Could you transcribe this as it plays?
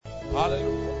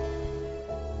Hallelujah.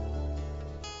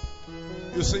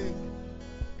 You see,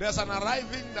 there's an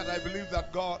arriving that I believe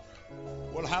that God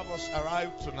will have us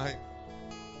arrive tonight.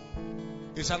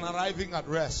 It's an arriving at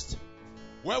rest,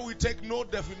 where we take no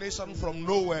definition from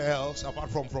nowhere else apart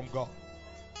from God.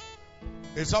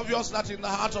 It's obvious that in the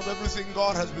heart of everything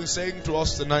God has been saying to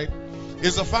us tonight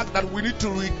is the fact that we need to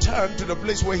return to the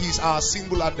place where He's our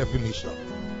singular definition.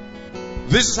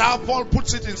 This is how Paul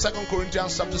puts it in 2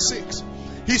 Corinthians chapter 6.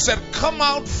 He said, "Come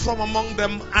out from among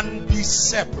them and be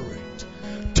separate.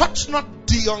 Touch not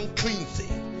the unclean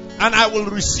thing, and I will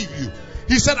receive you."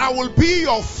 He said, "I will be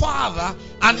your father,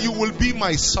 and you will be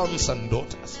my sons and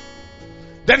daughters."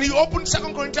 Then he opened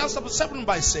 2 Corinthians chapter 7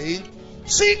 by saying,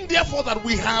 "Seeing therefore that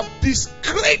we have these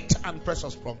great and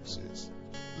precious promises,"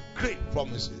 great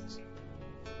promises,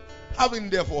 having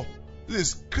therefore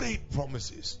these great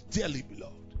promises, dearly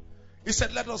beloved, he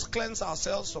said, "Let us cleanse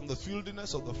ourselves from the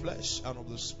filthiness of the flesh and of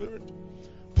the spirit,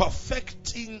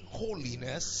 perfecting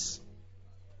holiness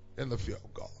in the fear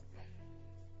of God."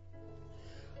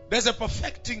 There's a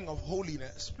perfecting of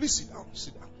holiness. Please sit down,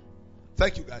 sit down.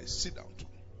 Thank you guys, sit down too.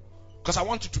 Because I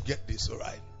want you to get this,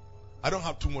 alright? I don't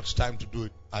have too much time to do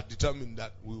it. I determined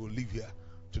that we will leave here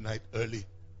tonight early.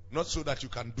 Not so that you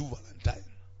can do Valentine.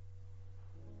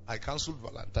 I cancelled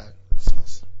Valentine.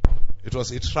 It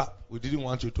was a trap. We didn't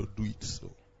want you to do it,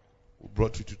 so we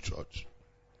brought you to church.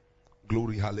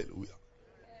 Glory, hallelujah.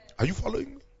 Are you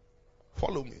following me?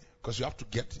 Follow me, because you have to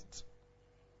get it.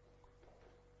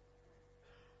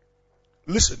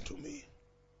 Listen to me.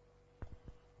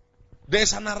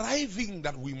 There's an arriving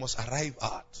that we must arrive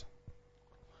at.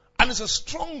 And it's a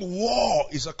strong war,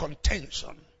 it's a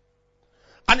contention.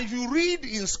 And if you read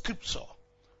in scripture,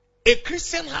 a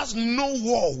Christian has no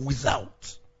war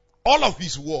without. All of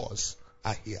his wars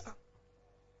are here.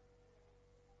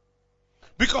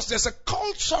 Because there's a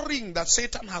culturing that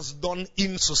Satan has done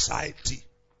in society.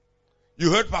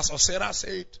 You heard Pastor Sarah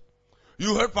say it.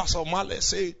 You heard Pastor Male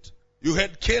say it. You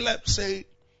heard Caleb say it.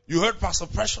 You heard Pastor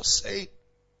Precious say it.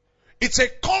 It's a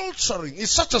culturing.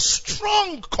 It's such a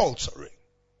strong culturing.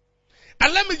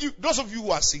 And let me give those of you who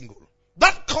are single,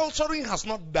 that culturing has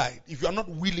not died if you are not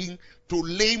willing to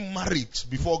lay marriage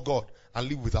before God and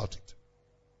live without it.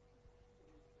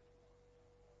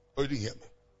 Oh, you didn't hear me?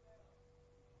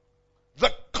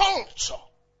 The culture,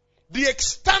 the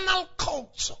external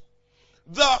culture,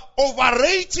 the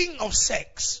overrating of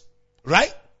sex,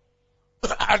 right?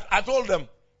 I told them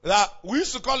that we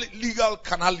used to call it legal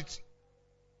carnality.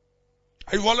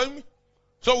 Are you following me?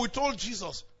 So we told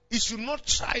Jesus, he should not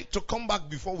try to come back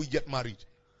before we get married.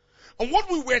 And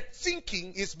what we were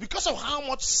thinking is because of how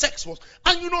much sex was.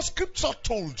 And you know, scripture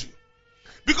told you.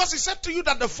 Because he said to you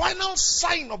that the final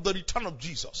sign of the return of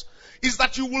Jesus is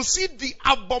that you will see the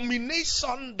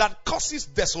abomination that causes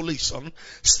desolation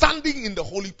standing in the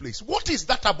holy place. What is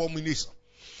that abomination?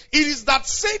 It is that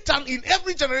Satan, in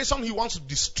every generation he wants to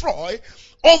destroy,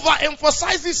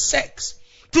 overemphasizes sex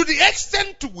to the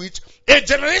extent to which a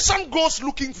generation goes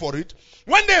looking for it.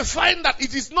 When they find that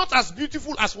it is not as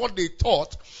beautiful as what they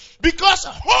thought, because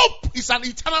hope is an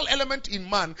eternal element in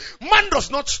man, man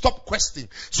does not stop questing.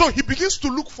 So he begins to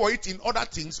look for it in other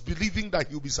things, believing that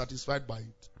he'll be satisfied by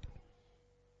it.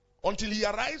 Until he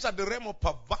arrives at the realm of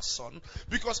perversion,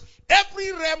 because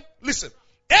every realm, listen,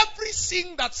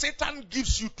 everything that Satan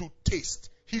gives you to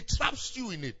taste, he traps you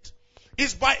in it.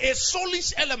 It's by a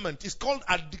soulish element. It's called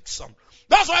addiction.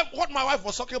 That's why what my wife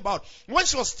was talking about when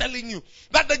she was telling you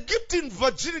that the gift in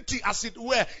virginity, as it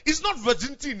were, is not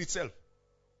virginity in itself.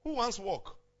 Who wants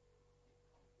work?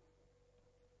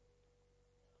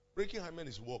 Breaking hymen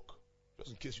is work.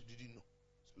 Just in case you didn't know.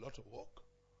 It's a lot of work.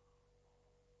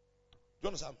 Do you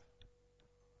understand?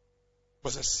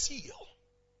 But it's a seal.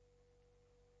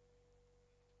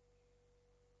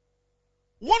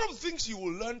 One of the things you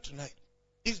will learn tonight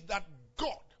is that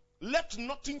God left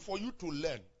nothing for you to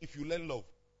learn if you learn love.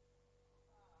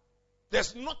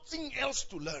 There's nothing else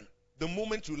to learn the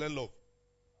moment you learn love.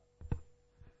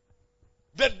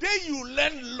 The day you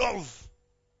learn love,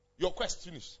 your quest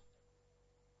finished.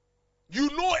 You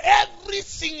know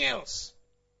everything else.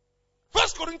 1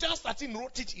 Corinthians 13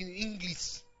 wrote it in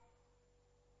English.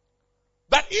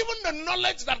 That even the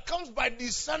knowledge that comes by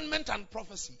discernment and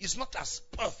prophecy is not as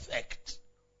perfect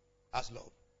as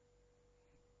love.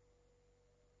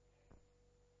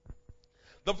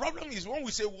 The problem is when we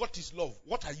say, what is love?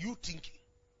 What are you thinking?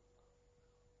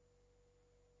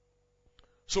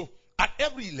 So, at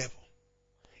every level,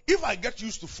 if I get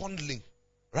used to fondling,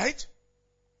 right?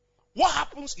 What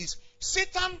happens is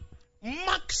Satan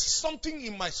marks something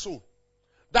in my soul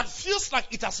that feels like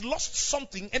it has lost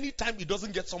something anytime it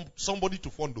doesn't get somebody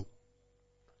to fondle.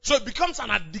 So it becomes an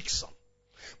addiction.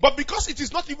 But because it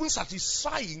is not even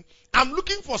satisfying, I'm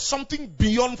looking for something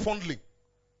beyond fondling.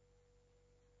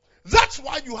 That's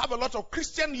why you have a lot of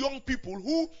Christian young people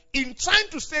who, in trying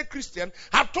to stay Christian,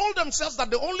 have told themselves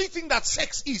that the only thing that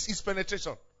sex is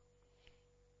penetration.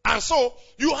 And so,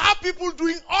 you have people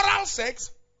doing oral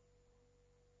sex,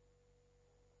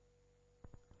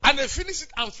 and they finish it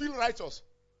and feel righteous.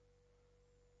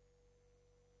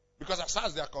 Because as far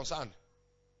as they are concerned,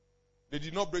 they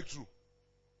did not break through.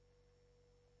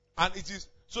 And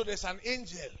so there's an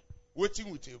angel waiting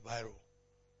with a biro,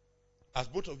 as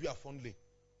both of you are fondling.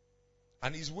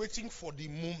 And he's waiting for the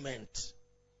moment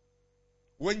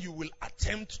when you will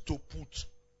attempt to put,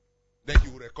 then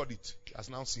you will record it. He has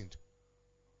now sinned.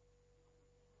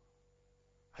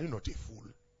 Are you not a fool?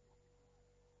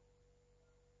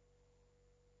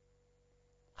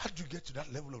 How did you get to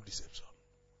that level of deception?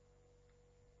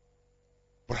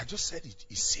 But I just said it.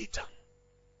 It's Satan.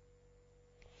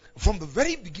 From the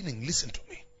very beginning, listen to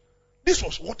me. This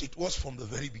was what it was from the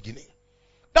very beginning.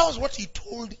 That was what he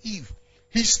told Eve.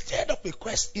 He stirred up a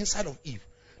quest inside of Eve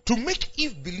to make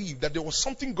Eve believe that there was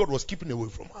something God was keeping away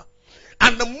from her.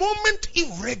 And the moment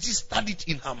Eve registered it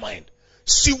in her mind,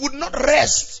 she would not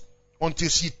rest until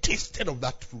she tasted of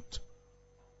that fruit.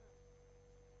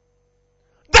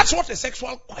 That's what a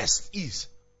sexual quest is.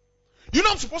 You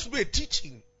know, I'm supposed to do a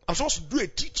teaching. I'm supposed to do a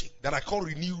teaching that I call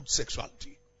renewed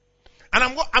sexuality.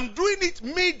 And I'm doing it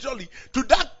majorly to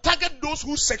target those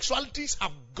whose sexualities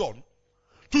have gone,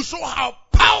 to show how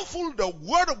powerful the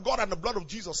word of God and the blood of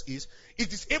Jesus is.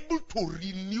 It is able to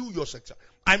renew your sexual.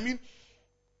 I mean,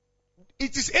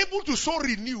 it is able to so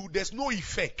renew, there's no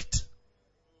effect.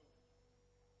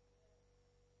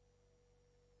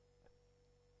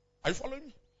 Are you following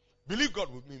me? Believe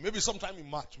God with me. Maybe sometime in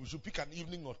March, we should pick an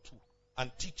evening or two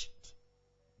and teach it.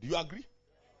 Do you agree?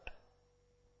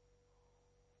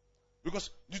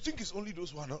 Because do you think it's only those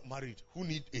who are not married who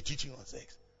need a teaching on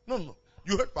sex? No.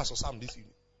 You heard Pastor Sam this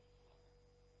evening.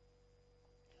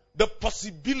 The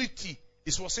possibility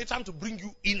is for Satan to bring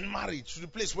you in marriage to the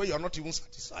place where you are not even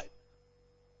satisfied.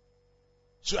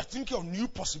 So you are thinking of new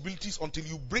possibilities until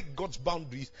you break God's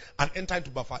boundaries and enter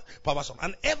into perversion.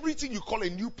 And everything you call a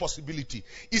new possibility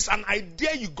is an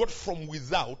idea you got from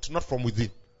without, not from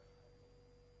within.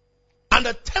 And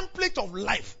the template of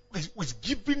life is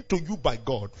given to you by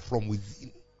God from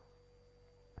within.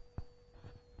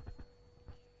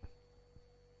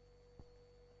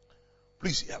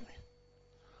 Please hear me.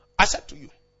 I said to you,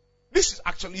 this is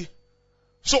actually,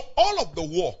 so all of the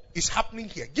war is happening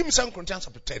here. Give me 2 Corinthians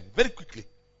chapter 10, very quickly.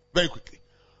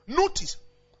 Notice,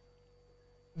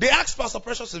 they asked Pastor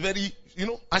Precious and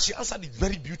she answered it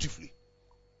very beautifully.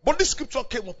 But this scripture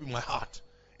came up in my heart.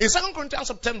 In 2 Corinthians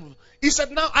chapter 10, he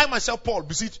said, now I myself, Paul,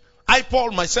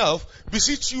 Paul myself,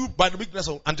 beseech you by the meekness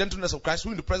and gentleness of Christ,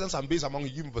 who in the presence and base among you.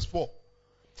 Give me verse 4.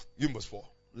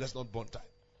 Let's not burn time.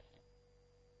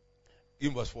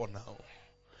 Give me verse 4 now.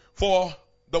 For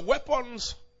the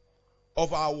weapons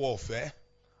of our warfare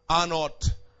are not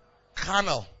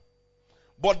carnal,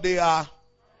 but they are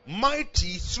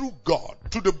mighty through God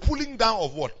to the pulling down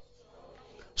of what?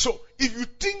 So, if you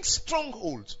think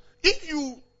strongholds, if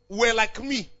you were like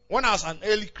me when I was an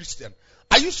early Christian,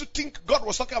 I used to think God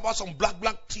was talking about some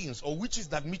black things or witches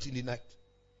that meet in the night.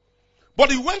 But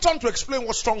he went on to explain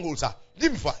what strongholds are.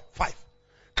 Give me five.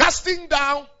 Casting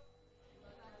down.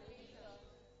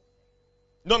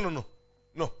 No.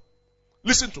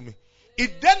 Listen to me.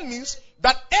 It then means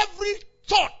that every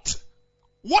thought,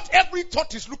 what every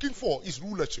thought is looking for is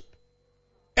rulership.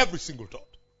 Every single thought.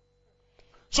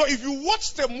 So if you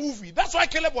watch the movie, that's why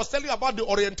Caleb was telling you about the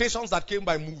orientations that came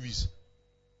by movies.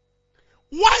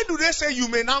 Why do they say you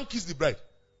may now kiss the bride?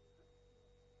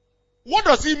 What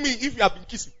does it mean if you have been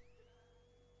kissing?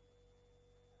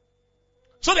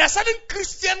 So there are certain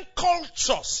Christian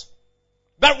cultures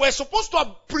that were supposed to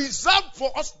have preserved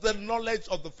for us the knowledge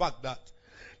of the fact that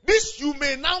this you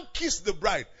may now kiss the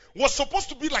bride was supposed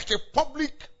to be like a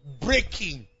public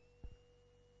breaking.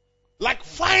 Like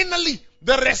finally,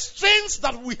 the restraints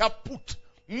that we have put,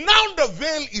 now the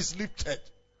veil is lifted.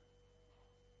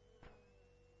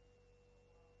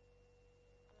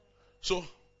 So,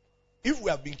 if we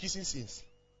have been kissing since,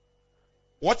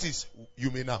 what is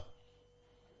you may now?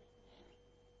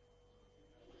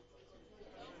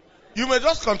 You may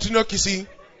just continue kissing. Do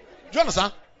you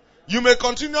understand? You may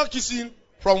continue kissing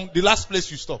from the last place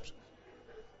you stopped.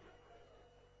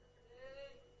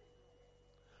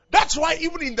 That's why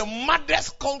even in the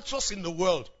maddest cultures in the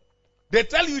world, they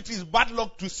tell you it is bad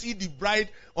luck to see the bride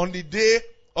on the day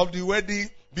of the wedding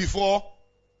before.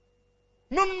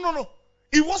 No.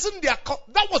 It wasn't their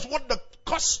that was what the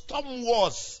custom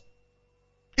was.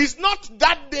 It's not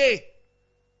that day.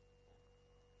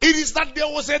 It is that there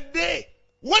was a day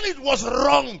when it was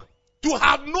wrong to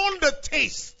have known the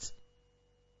taste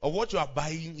of what you are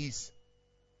buying is.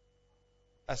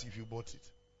 As if you bought it.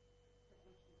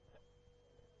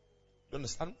 You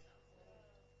understand?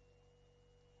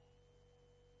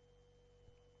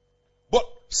 But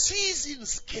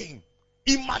seasons came.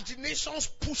 Imaginations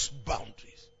pushed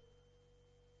boundaries.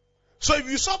 So if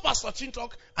you saw Pastor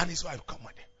Chingtok and his wife, come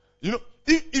on, you know,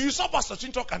 if you saw Pastor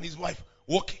Chingtok and his wife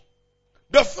walking,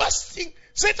 the first thing,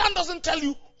 Satan doesn't tell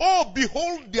you, oh,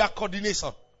 behold their coordination,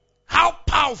 how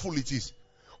powerful it is.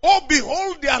 Oh,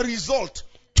 behold their result.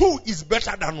 2 is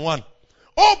better than 1.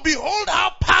 Oh, behold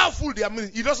how powerful they are.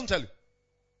 He doesn't tell you.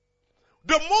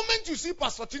 The moment you see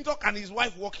Pastor Chingtok and his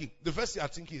wife walking, the first thing I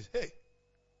think is, hey,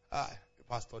 the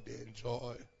pastor, they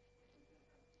enjoy.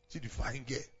 See the fine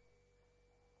girl.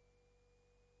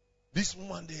 This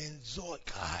woman, they enjoy.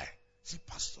 See,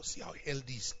 pastor, see how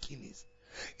healthy his skin is.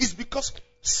 It's because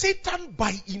Satan,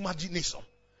 by imagination,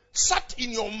 sat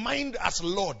in your mind as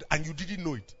Lord and you didn't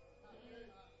know it.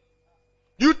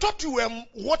 You thought you were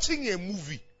watching a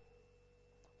movie.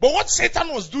 But what Satan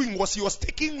was doing was he was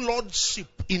taking lordship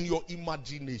in your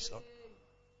imagination.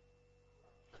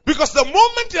 Because the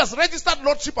moment he has registered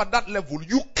lordship at that level,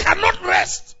 you cannot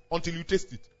rest until you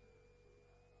taste it.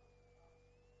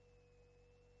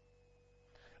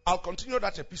 I'll continue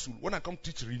that episode when I come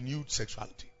teach renewed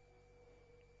sexuality.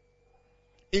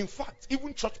 In fact,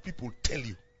 even church people tell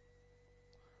you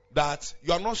that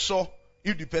you are not sure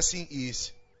if the person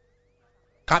is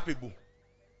capable.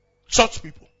 Church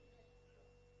people.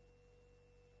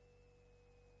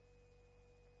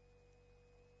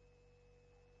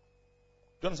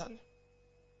 Do you understand?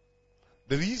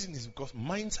 The reason is because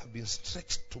minds have been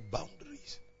stretched to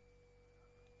boundaries.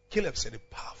 Caleb said a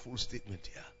powerful statement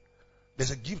here. There's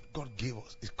a gift God gave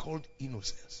us. It's called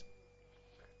innocence.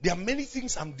 There are many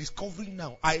things I'm discovering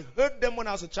now. I heard them when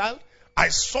I was a child. I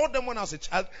saw them when I was a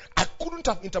child. I couldn't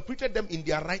have interpreted them in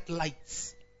their right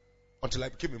lights until I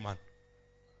became a man.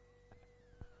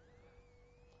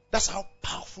 That's how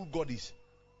powerful God is.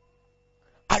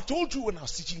 I told you when I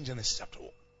was teaching Genesis chapter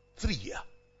 3 here.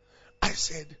 I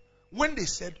said, when they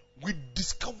said, we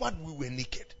discovered we were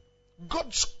naked,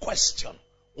 God's question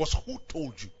was, who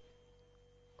told you?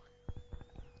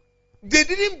 They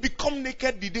didn't become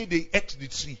naked the day they ate the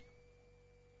tree.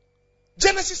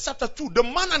 Genesis chapter 2, the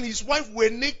man and his wife were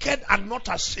naked and not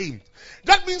ashamed.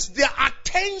 That means their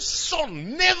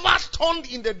attention never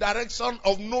turned in the direction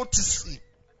of noticing.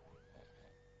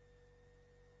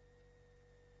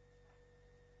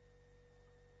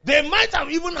 They might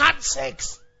have even had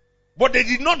sex, but they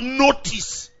did not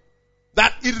notice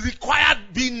that it required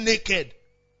being naked.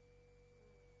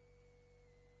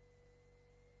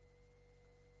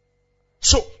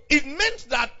 So it meant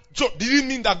that, so did it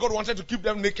mean that God wanted to keep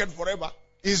them naked forever?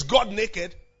 Is God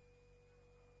naked?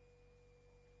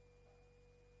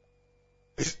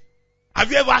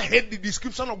 Have you ever heard the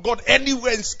description of God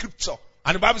anywhere in scripture?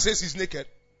 And the Bible says he's naked.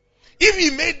 If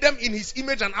he made them in his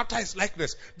image and after his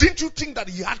likeness, didn't you think that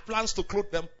he had plans to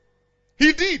clothe them?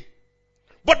 He did.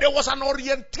 But there was an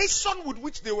orientation with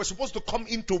which they were supposed to come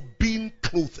into being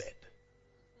clothed.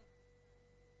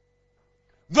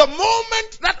 The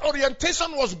moment that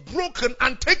orientation was broken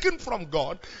and taken from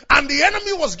God, and the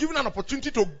enemy was given an opportunity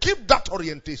to give that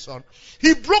orientation,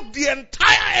 he broke the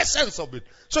entire essence of it.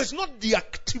 So it's not the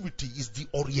activity, it's the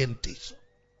orientation.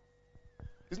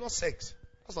 It's not sex.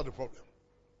 That's not the problem.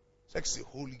 Sex is a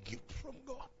holy gift from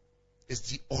God.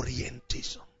 It's the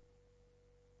orientation.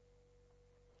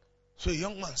 So a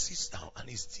young man sits down and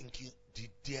he's thinking, did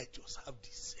I just have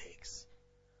this sex?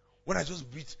 When I just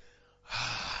breathe,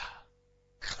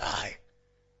 cry,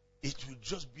 it will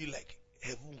just be like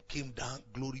heaven came down,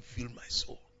 glory filled my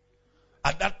soul.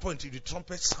 At that point, if the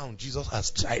trumpet sound, Jesus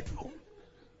has tried home.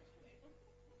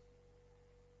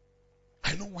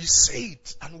 I know we say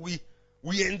it and we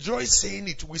enjoy saying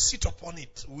it. We sit upon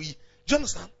it. Do you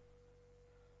understand?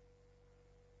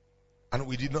 And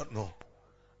we did not know.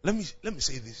 Let me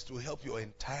say this to help your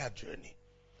entire journey.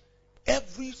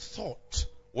 Every thought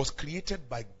was created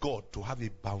by God to have a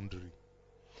boundary.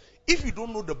 If you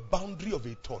don't know the boundary of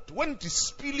a thought, when it is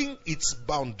spilling its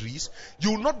boundaries,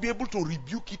 you will not be able to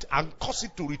rebuke it and cause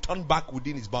it to return back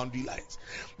within its boundary lines.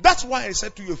 That's why I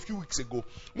said to you a few weeks ago,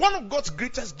 one of God's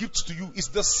greatest gifts to you is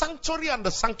the sanctuary and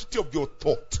the sanctity of your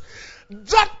thought.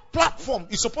 That platform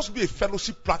is supposed to be a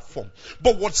fellowship platform.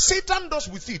 But what Satan does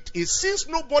with it is, since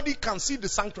nobody can see the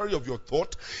sanctuary of your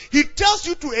thought, he tells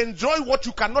you to enjoy what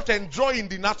you cannot enjoy in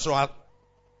the natural.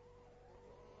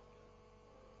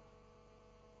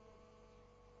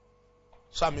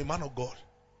 So I'm a man of God.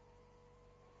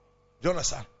 Do you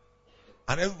understand?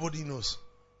 And everybody knows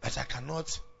that I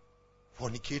cannot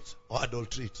fornicate or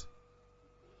adulterate.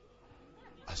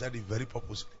 I said it very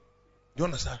purposely. Do you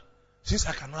understand? Since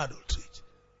I cannot adulterate,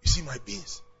 you see my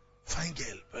beans, fine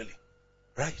girl, really,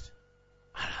 right?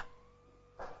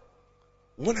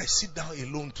 When I sit down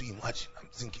alone to imagine, I'm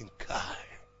thinking, Kai,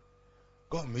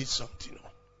 God made something.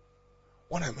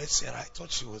 When I met Sarah, I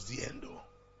thought she was the end.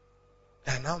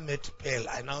 I now met Pearl.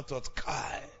 I now thought,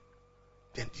 Kai.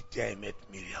 Then the day I met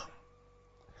Miriam.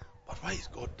 But why is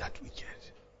God that wicked?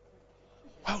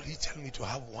 Why would He tell me to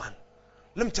have one?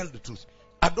 Let me tell you the truth.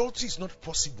 Adultery is not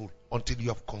possible until you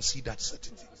have considered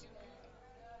certain things.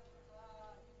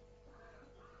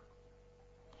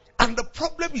 And the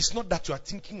problem is not that you are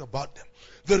thinking about them.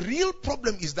 The real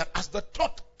problem is that as the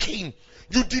thought came,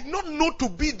 you did not know to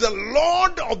be the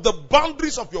Lord of the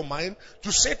boundaries of your mind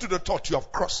to say to the thought, you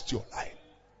have crossed your line.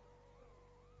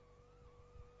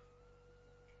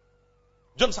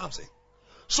 Do you understand what I'm saying?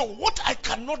 So what I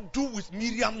cannot do with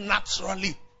Miriam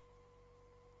naturally,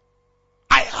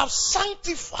 I have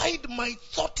sanctified my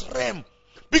thought realm.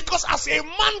 Because as a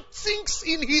man thinks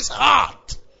in his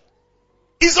heart,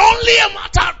 it's only a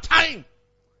matter of time.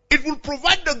 It will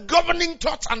provide the governing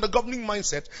thoughts and the governing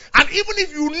mindset. And even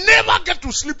if you never get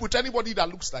to sleep with anybody that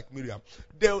looks like Miriam,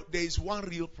 there is one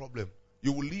real problem.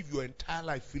 You will live your entire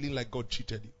life feeling like God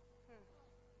cheated you.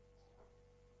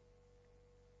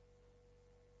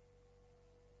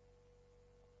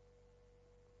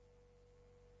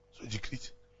 So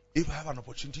Jikrit, if I have an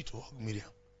opportunity to hug Miriam,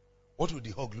 what would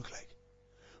the hug look like?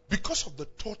 Because of the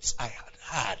thoughts I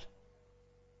had.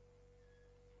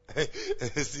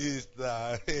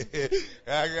 Sister,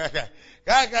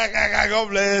 God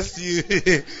bless you.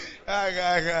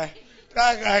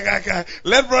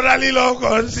 Let brotherly love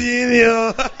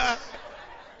continue.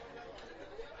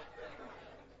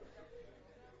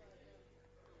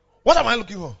 What am I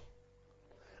looking for?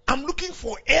 I'm looking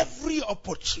for every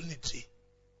opportunity.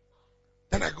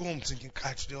 Then I go home thinking,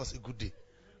 Kai, today was a good day.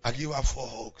 I give her 4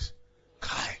 hugs.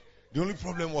 Kai, the only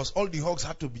problem was all the hugs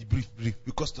had to be brief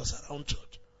because it was around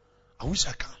church. I wish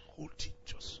I can hold it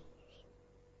just.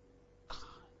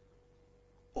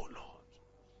 Oh Lord.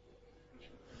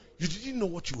 You didn't know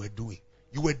what you were doing.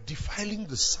 You were defiling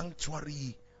the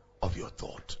sanctuary of your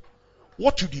thought.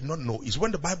 What you did not know is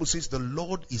when the Bible says the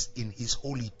Lord is in His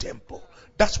holy temple.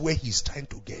 That's where He's trying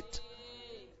to get.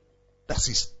 That's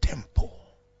His temple.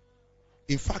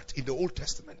 In fact, in the Old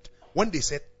Testament, when they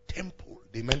said temple,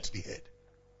 they meant the head.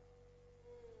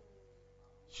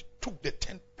 She took the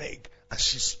tent peg and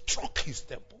she struck His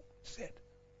temple. Said,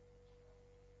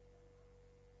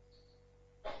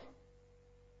 do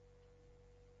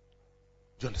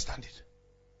you understand it?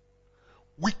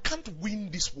 We can't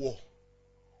win this war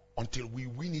until we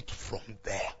win it from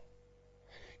there.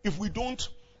 If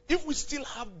we still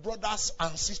have brothers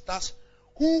and sisters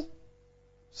who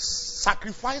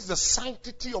sacrifice the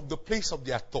sanctity of the place of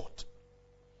their thought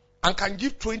and can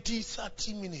give 20,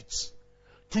 30 minutes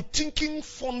to thinking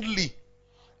fondly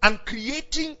and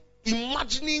creating,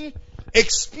 imagining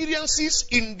experiences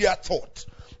in their thought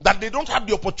that they don't have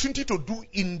the opportunity to do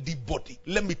in the body.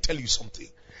 Let me tell you something.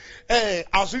 I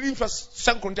was reading 2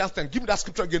 Corinthians 10. Give me that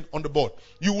scripture again on the board.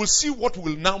 You will see what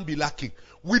will now be lacking.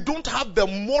 We don't have the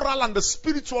moral and the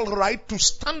spiritual right to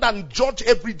stand and judge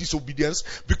every disobedience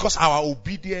because our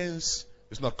obedience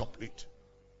is not complete.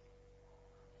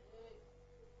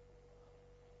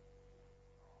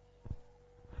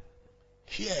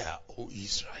 Hear, O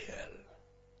Israel,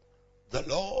 the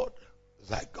Lord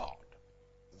thy God,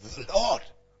 the Lord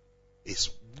is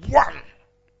one,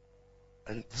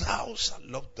 and thou shalt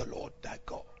love the Lord thy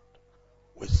God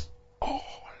with all.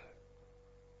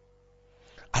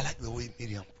 I like the way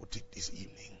Miriam put it this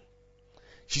evening.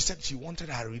 She said she wanted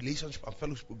her relationship and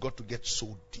fellowship with God to get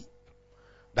so deep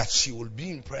that she will be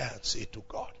in prayer and say to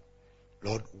God,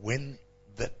 Lord, when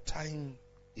the time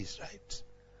is right.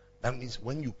 That means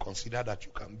when you consider that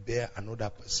you can bear another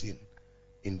person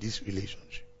in this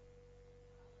relationship,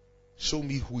 show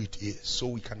me who it is so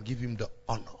we can give him the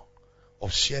honor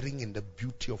of sharing in the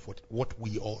beauty of what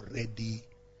we already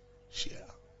share.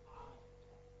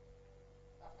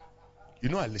 You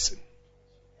know, I listen.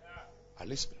 I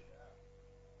listen.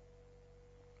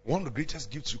 One of the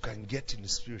greatest gifts you can get in the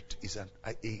spirit is a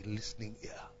listening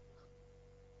ear.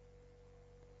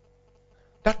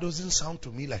 That doesn't sound to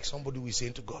me like somebody who is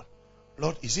saying to God,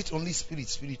 Lord, is it only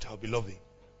spirit I'll be loving?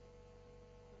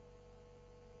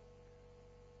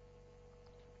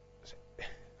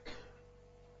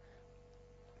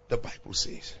 The Bible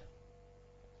says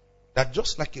that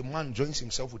just like a man joins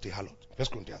himself with a harlot, 1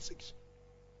 Corinthians 6,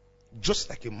 just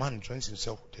like a man joins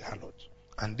himself with a harlot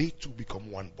and they two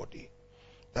become one body.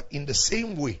 That in the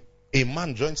same way, a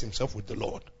man joins himself with the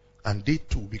Lord, and they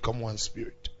two become one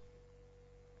spirit.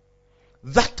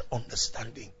 That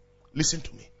understanding, listen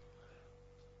to me.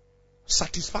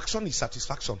 Satisfaction is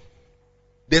satisfaction.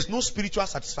 There's no spiritual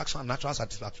satisfaction and natural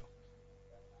satisfaction.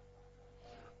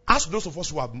 Ask those of us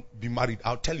who have been married,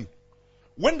 I'll tell you.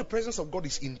 When the presence of God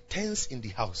is intense in the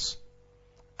house,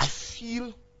 I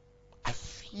feel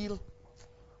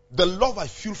the love I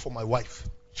feel for my wife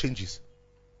changes.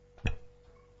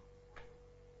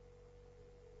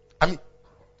 I mean,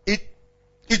 it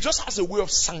just has a way of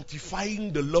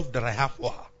sanctifying the love that I have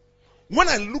for her. When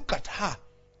I look at her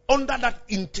under that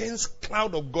intense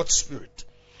cloud of God's Spirit,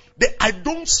 I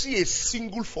don't see a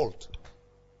single fault.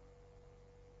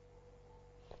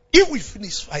 If we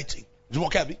finish fighting,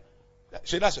 Jumoke,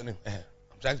 say that's your name.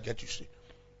 I'm trying to get you straight.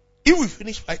 If we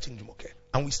finish fighting, Jumoke,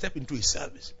 and we step into a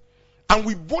service, and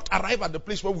we both arrive at the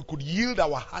place where we could yield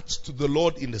our hearts to the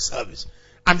Lord in the service,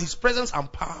 and His presence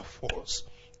and power falls,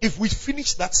 if we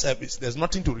finish that service, there's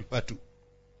nothing to refer to.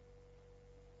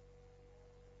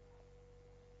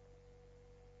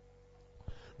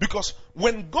 Because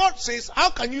when God says, how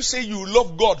can you say you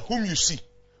love God whom you see,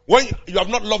 when you have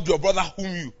not loved your brother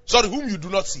whom you do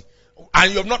not see,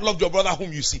 and you have not loved your brother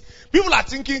whom you see? People are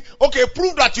thinking, okay,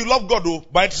 prove that you love God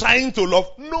by trying to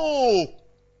love. No.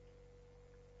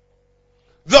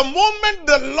 The moment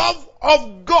the love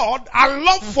of God and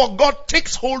love for God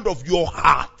takes hold of your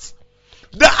heart,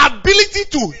 the ability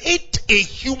to hate a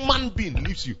human being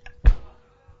leaves you.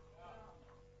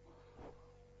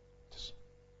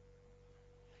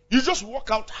 You just walk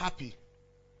out happy.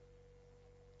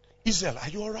 Israel, are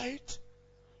you alright?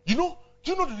 Do you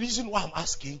know the reason why I'm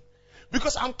asking?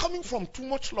 Because I'm coming from too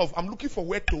much love. I'm looking for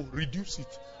where to reduce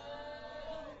it.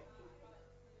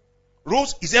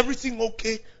 Rose, is everything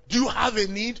okay? Do you have a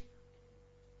need?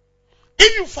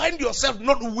 If you find yourself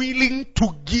not willing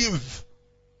to give,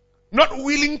 not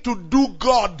willing to do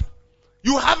God,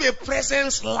 you have a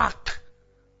presence lack.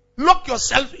 Lock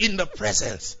yourself in the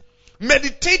presence.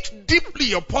 Meditate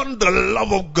deeply upon the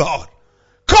love of God.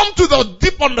 Come to the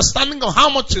deep understanding of how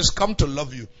much He's come to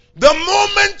love you. The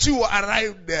moment you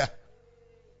arrive there,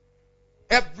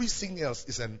 everything else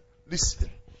is listen.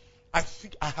 I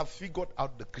have figured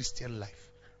out the Christian life.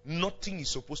 Nothing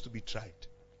is supposed to be tried.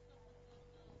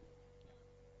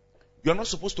 You're not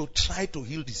supposed to try to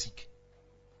heal the sick.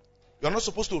 You're not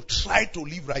supposed to try to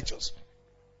live righteous.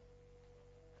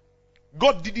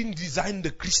 God didn't design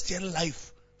the Christian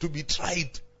life to be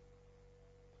tried.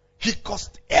 He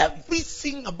caused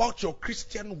everything about your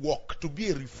Christian walk to be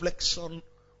a reflection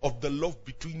of the love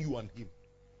between you and Him.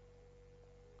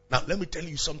 Now, let me tell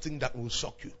you something that will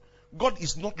shock you. God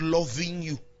is not loving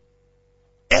you.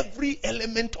 Every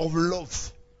element of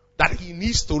love that He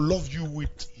needs to love you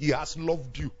with, He has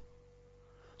loved you.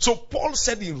 So Paul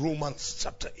said in Romans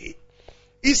chapter 8,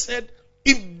 he said,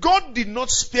 if God did not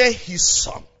spare His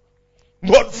Son,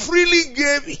 but freely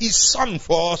gave His Son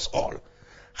for us all,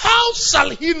 how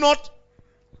shall He not?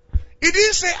 He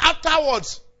didn't say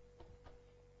afterwards.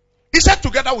 He said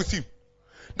together with Him.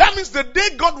 That means the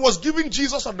day God was giving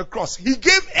Jesus on the cross, He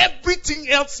gave everything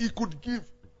else He could give.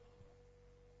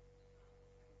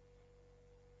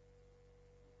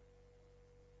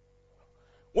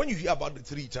 When you hear about the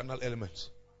three eternal elements,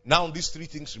 now these three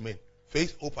things remain: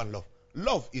 faith, hope, and love.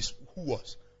 Love is who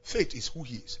was. Faith is who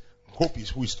He is. Hope is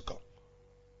who is to come.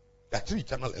 There are three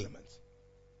eternal elements.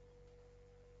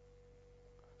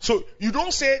 So you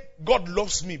don't say God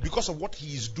loves me because of what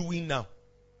He is doing now.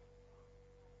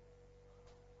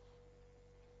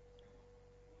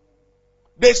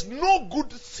 There's no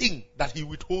good thing that He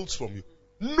withholds from you.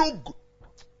 No good.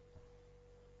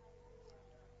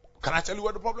 Can I tell you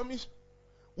what the problem is?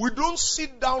 We don't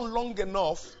sit down long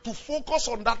enough to focus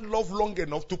on that love long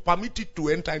enough to permit it to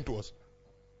enter into us.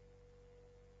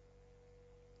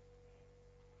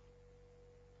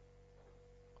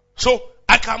 So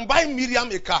I can buy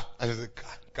Miriam a car. I say,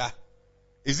 car.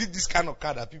 Is it this kind of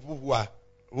car that people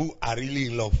who are really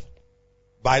in love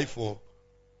buy for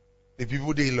the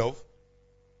people they love?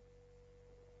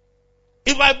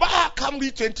 If I buy a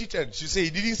Camry 2010, she say he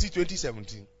didn't see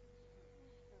 2017.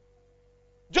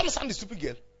 Do you understand the stupid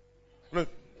girl? No. Do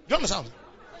you understand?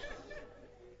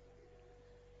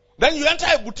 Then you enter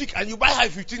a boutique and you buy her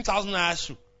 15,000 naira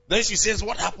shoe. Then she says,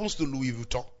 what happens to Louis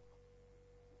Vuitton?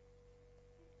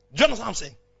 Do you understand what I'm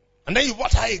saying? And then you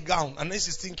bought her a gown and then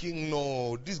she's thinking,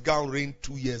 no, this gown rained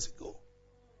 2 years ago.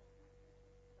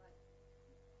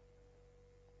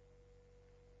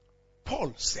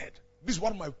 Paul said, this is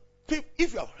one of my,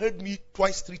 if you have heard me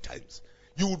twice, 3 times,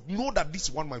 you would know that this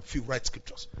is one of my favorite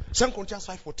scriptures. 2 Corinthians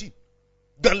 5:14.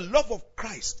 The love of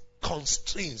Christ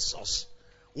constrains us.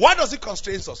 Why does it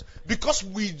constrain us? Because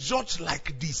we judge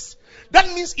like this. That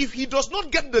means if he does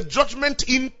not get the judgment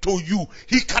into you,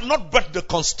 he cannot break the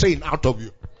constraint out of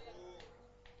you.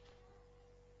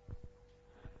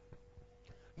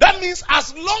 That means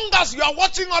as long as you are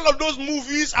watching all of those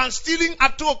movies and stealing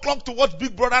at 2 o'clock to watch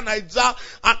Big Brother Nigeria,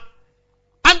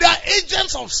 and they are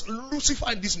agents of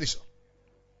Lucifer in this nation.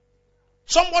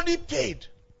 Somebody paid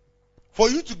for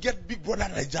you to get Big Brother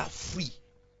Nigeria free.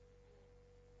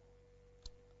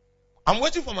 I'm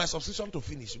waiting for my subscription to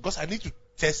finish because I need to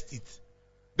test it.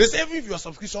 They say even if your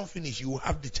subscription finish, you will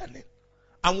have the channel.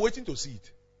 I'm waiting to see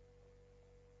it.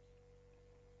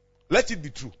 Let it be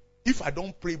true. If I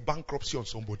don't pray bankruptcy on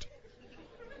somebody.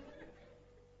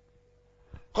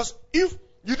 Because if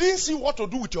you didn't see what to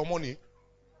do with your money.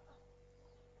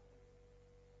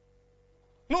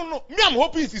 No. Me, I'm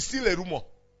hoping it is still a rumor.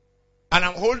 And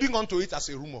I'm holding on to it as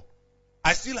a rumor.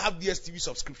 I still have DSTV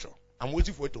subscription. I'm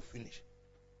waiting for it to finish.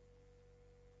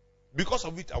 Because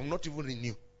of it, I will not even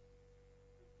renew.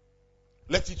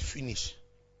 Let it finish.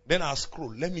 Then I'll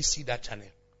scroll. Let me see that channel.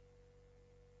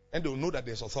 And they'll know that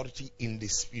there's authority in the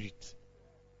spirit.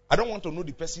 I don't want to know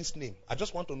the person's name. I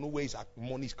just want to know where his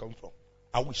money is coming from.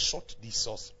 I will shut the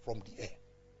source from the air.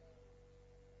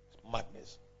 It's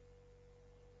madness.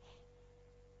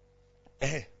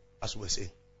 As we're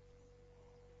saying.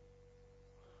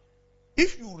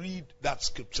 If you read that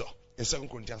scripture in 2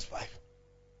 Corinthians 5,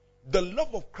 the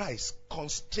love of Christ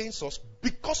constrains us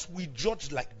because we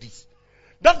judge like this.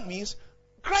 That means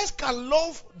Christ can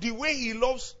love the way he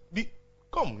loves the...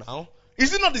 Come now.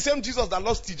 Is it not the same Jesus that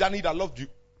loves Tijani that loved you?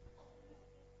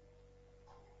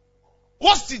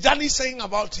 What's Tijani saying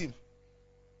about him?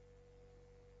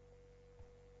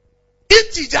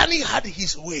 If Tijani had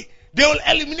his way, they will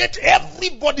eliminate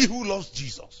everybody who loves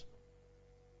Jesus.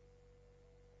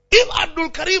 If Abdul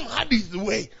Karim had his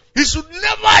way, he should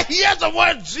never hear the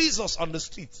word Jesus on the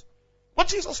street. But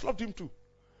Jesus loved him too.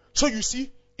 So you see,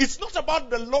 it's not about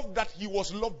the love that he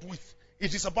was loved with.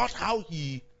 It is about how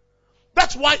he...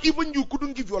 That's why even you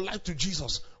couldn't give your life to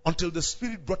Jesus until the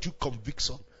Spirit brought you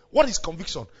conviction. What is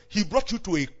conviction? He brought you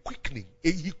to a quickening.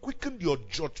 He quickened your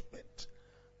judgment.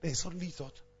 Then you suddenly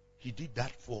thought, he did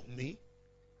that for me.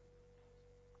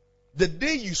 The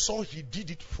day you saw he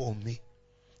did it for me,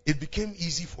 it became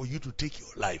easy for you to take your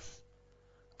life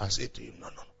and say to him, no,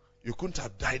 you couldn't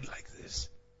have died like this,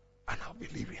 and I'll be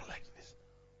living like this.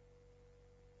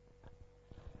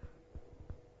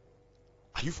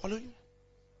 Are you following?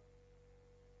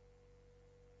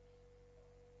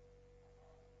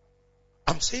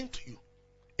 I'm saying to you,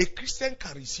 a Christian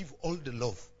can receive all the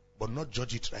love, but not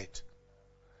judge it right.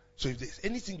 So if there's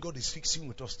anything God is fixing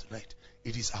with us tonight,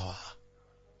 it is our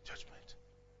judgment.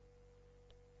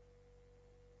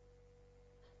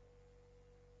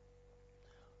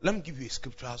 Let me give you a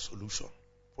scriptural solution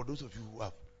for those of you who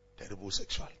have terrible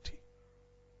sexuality.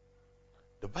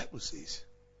 The Bible says,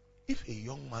 if a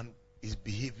young man is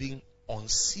behaving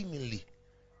unseemly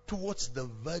towards the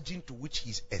virgin to which he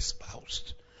is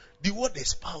espoused, the word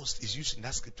espoused is used in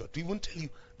that scripture to even tell you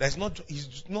that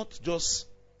he's not just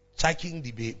checking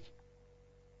the babe.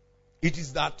 It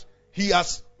is that he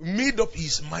has made up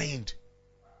his mind.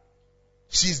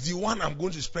 She's the one I'm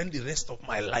going to spend the rest of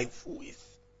my life with.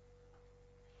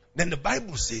 Then the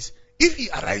Bible says, if he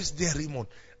arrives there, Raymond,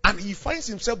 and he finds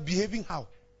himself behaving how?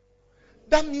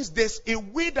 That means there's a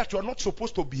way that you're not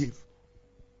supposed to behave.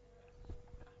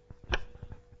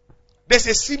 There's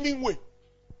a seeming way.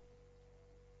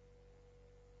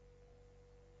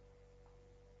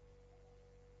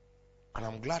 And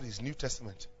I'm glad it's New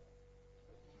Testament.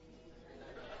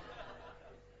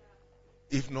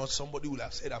 If not, somebody would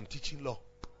have said, I'm teaching law.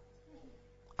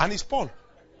 And it's Paul.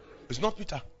 It's not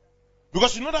Peter.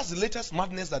 Because you know that's the latest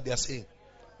madness that they are saying.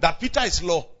 That Peter is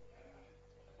law.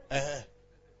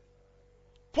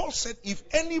 Paul said, if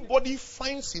anybody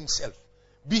finds himself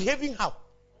behaving how?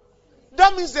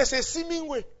 That means there's a seeming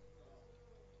way.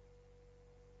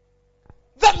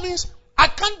 That means I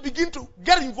can't begin to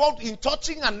get involved in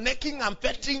touching and necking and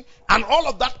petting and all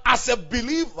of that as a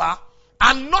believer,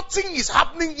 and nothing is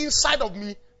happening inside of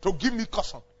me to give me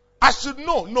caution. I should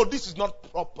know, no, this is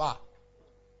not proper.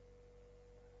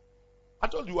 I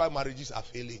told you why marriages are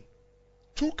failing.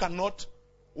 Two cannot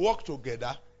work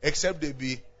together except they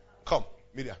be... Come,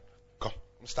 Miriam, come,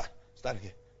 stand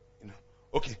here.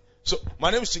 Okay, so my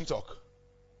name is Chingtok.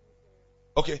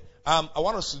 Okay, I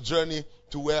want us to journey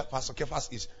to where Pastor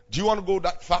Kefas is. Do you want to go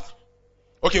that far?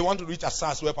 Okay, you want to reach as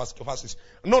far as where Pastor Kefas is?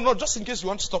 No, just in case you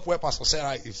want to stop where Pastor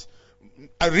Sarah is.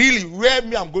 Really, where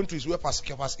I'm going to is where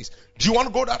Pastor Kefas is. Do you want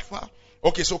to go that far?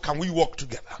 Okay, so can we walk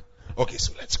together? Okay,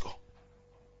 so let's go.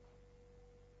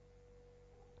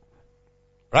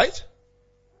 Right?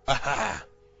 Aha.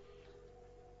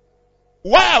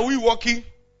 Why are we working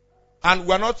and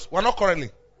we're not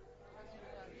quarreling?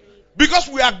 Because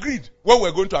we agreed where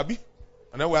we're going to Abi.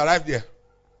 And then we arrived there.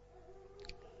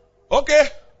 Okay.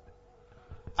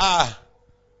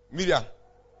 Miriam,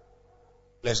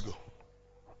 let's go.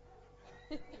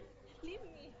 Leave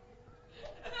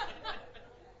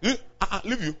me.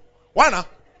 Leave you. Why not?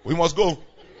 We must go.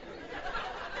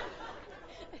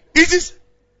 Is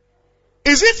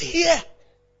it here?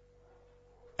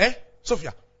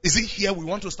 Sophia, is it here we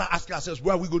want to start asking ourselves,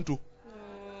 where are we going to?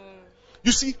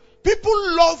 You see, people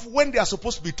love when they are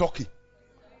supposed to be talking.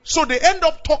 So they end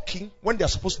up talking when they are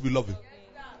supposed to be loving.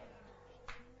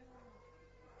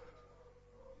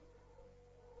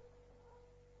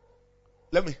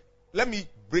 Let me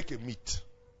break a myth.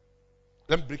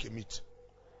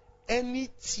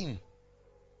 Anything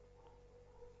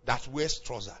that wears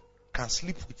trouser can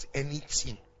sleep with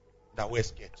anything that wears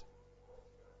skirt.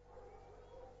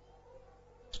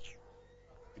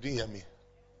 You didn't hear me?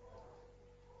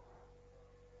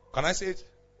 Can I say it?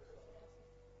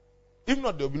 If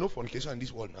not, there will be no fornication in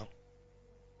this world now.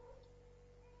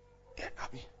 Yeah,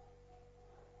 Abby.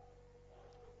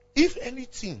 If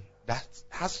anything that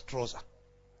has trouser,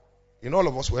 all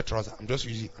of us wear trouser. I'm just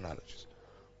using analogies.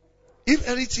 If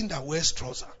anything that wears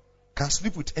trouser can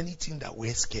sleep with anything that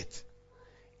wears skirt,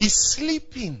 is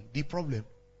sleeping the problem?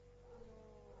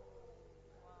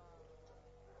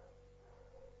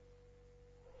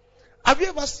 Have you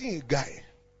ever seen a guy,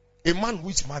 a man who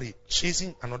is married,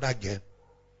 chasing another girl?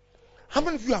 How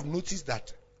many of you have noticed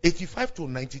that 85 to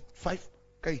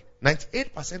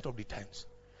 98% of the times,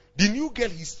 the new girl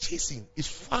he's chasing is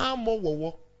far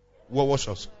more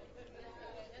shows.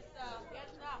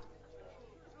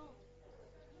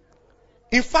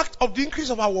 In fact, of the increase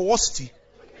of our wawosity.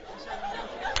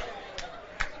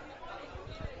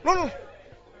 No.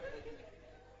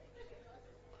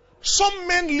 Some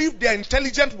men leave their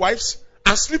intelligent wives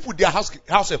and sleep with their house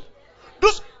help.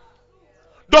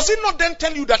 Does it not then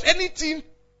tell you that anything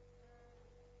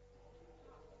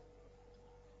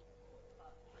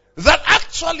that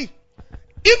actually,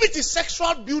 if it is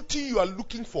sexual beauty you are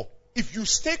looking for, if you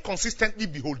stay consistently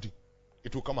beholding,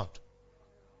 it will come out.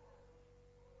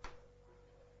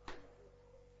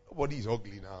 Nobody is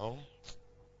ugly now.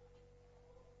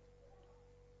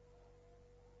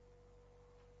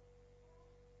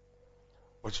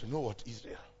 But you know what,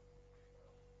 Israel?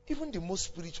 Even the most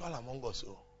spiritual among us,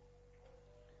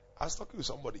 I was talking with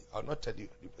somebody, I'll not tell you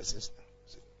the person's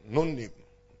name. No name,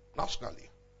 nationally.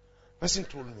 Person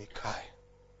told me, Kai,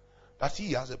 that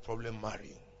he has a problem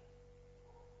marrying.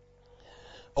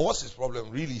 And what's his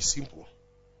problem? Really simple.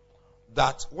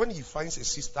 That when he finds a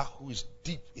sister who is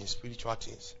deep in spiritual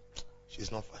things,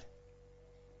 she's not fine.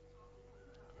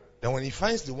 Then when he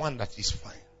finds the one that is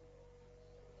fine,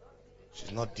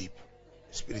 she's not deep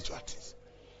in spiritual things.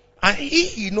 And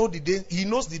he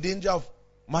knows the danger of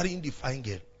marrying the fine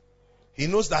girl. He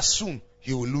knows that soon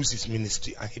he will lose his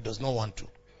ministry and he does not want to.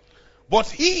 But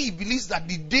he believes that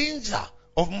the danger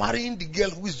of marrying the girl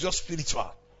who is just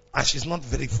spiritual and she's not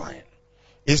very fine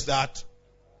is that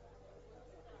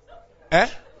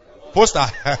poster.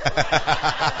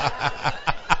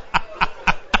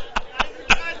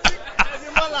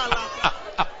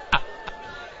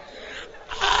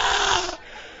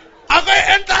 I'm going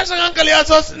to enter Uncle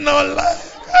Yasos.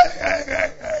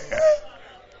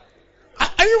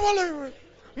 Are you following me?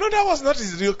 No, that was not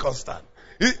his real concern.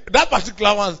 That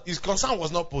particular one, his concern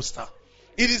was not poster.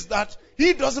 It is that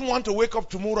he doesn't want to wake up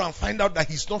tomorrow and find out that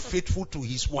he's not faithful to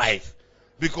his wife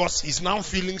because he's now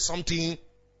feeling something.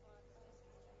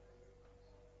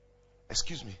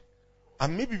 Excuse me.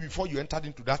 And maybe before you entered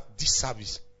into this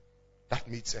service, that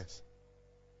made sense.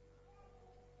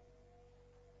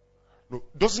 No,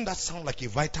 doesn't that sound like a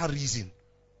vital reason?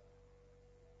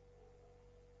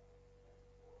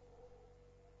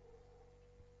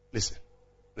 Listen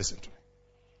to me.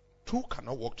 Two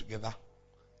cannot work together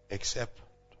except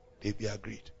they be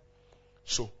agreed.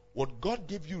 So, what God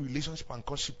gave you relationship and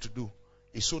courtship to do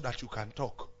is so that you can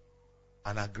talk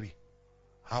and agree.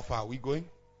 How far are we going?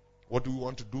 What do we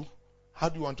want to do? How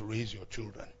do you want to raise your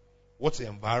children? What's the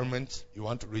environment you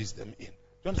want to raise them in? Do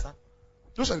you understand?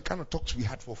 Those are the kind of talks we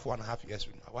had for 4.5 years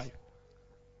with my wife.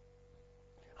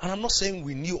 And I'm not saying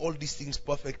we knew all these things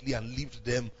perfectly and lived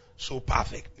them so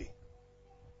perfectly.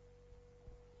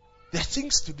 There are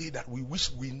things today that we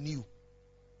wish we knew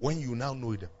when you now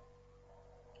know them.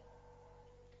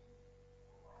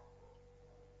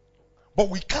 But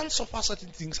we can't suffer certain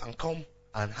things and come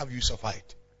and have you suffer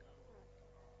it.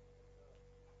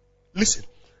 Listen,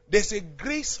 there's a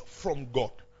grace from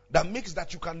God that makes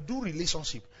that you can do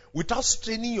relationship without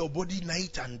straining your body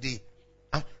night and day.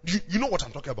 You know what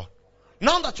I'm talking about.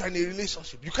 Now that you're in a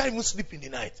relationship, you can't even sleep in the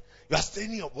night. You are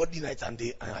straining your body night and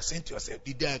day, and you are saying to yourself,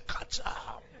 did I catch her?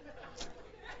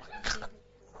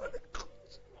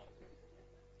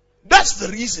 That's the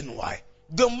reason why.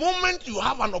 The moment you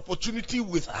have an opportunity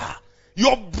with her,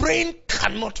 your brain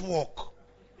cannot work.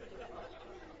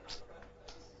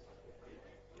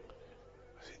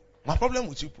 My problem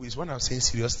with you is when I'm saying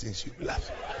serious things, you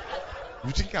laugh.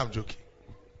 You think I'm joking?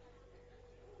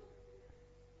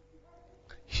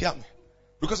 Hear me.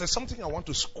 Because there's something I want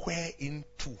to square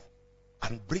into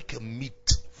and break a myth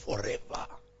forever.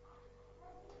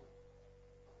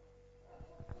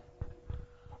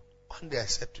 One day I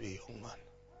said to a young man,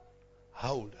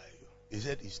 how old are you? He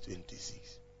said he's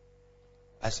 26.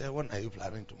 I said, when are you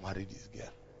planning to marry this girl?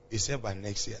 He said by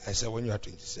next year. I said, when you are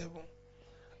 27.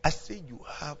 I said, you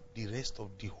have the rest of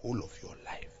the whole of your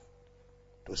life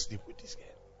to sleep with this girl.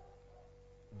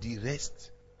 The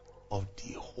rest of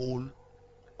the whole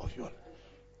of your life.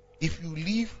 If you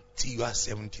live till you are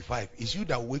 75, it's you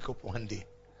that wake up one day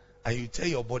and you tell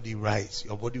your body rise.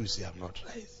 Your body will say, I'm not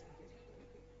rising.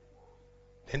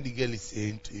 Then the girl is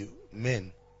saying to you,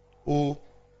 men, oh,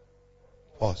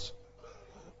 pause.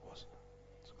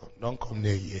 Don't come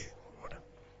near here.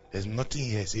 There's nothing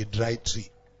here. It's a dry tree.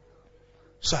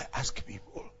 So I ask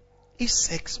people, if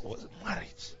sex was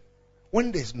marriage,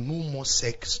 when there's no more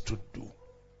sex to do,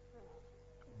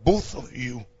 both of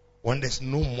you, when there's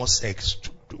no more sex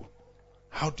to do,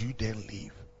 how do you then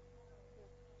live?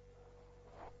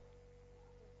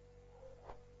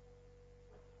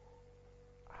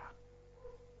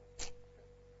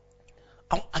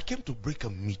 I came to break a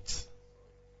myth.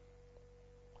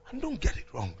 And don't get it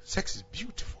wrong. Sex is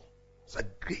beautiful. It's a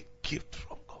great gift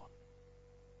from God.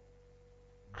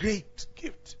 Great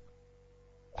gift.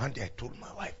 One day I told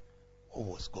my wife, what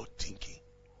was God thinking?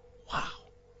 Wow.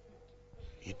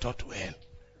 He thought well.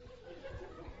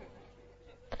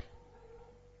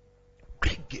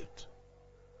 Great gift.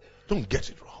 Don't get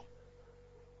it wrong.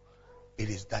 It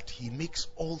is that He makes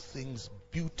all things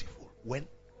beautiful when.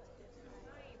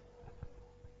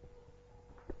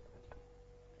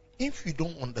 If you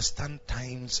don't understand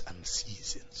times and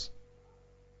seasons,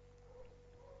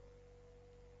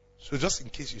 so just in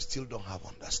case you still don't have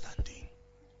understanding,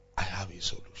 I have a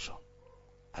solution.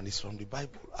 And it's from the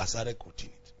Bible, as I quoting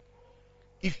it.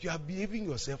 If you are behaving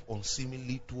yourself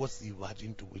unseemly towards the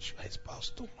virgin to which you are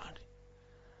espoused to marry,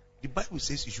 the Bible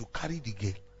says you should carry the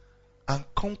girl and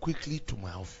come quickly to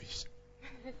my office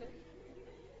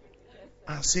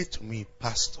and say to me,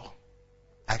 Pastor,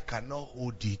 I cannot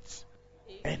hold it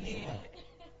anymore.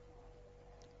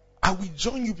 I will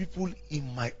join you people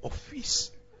in my office,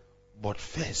 but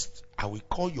first I will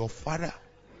call your father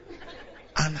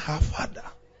and her father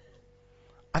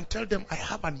and tell them I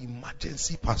have an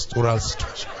emergency pastoral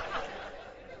situation.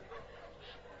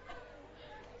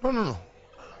 No.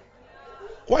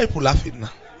 Why are people laughing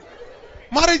now?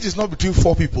 Marriage is not between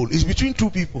 4 people, it's between 2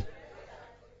 people.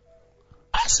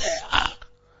 I say,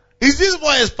 is this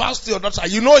boy espoused to your daughter?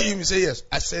 You know him? He say yes.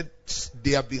 I said,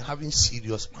 they have been having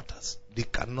serious matters. They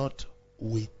cannot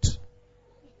wait.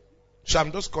 So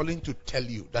I'm just calling to tell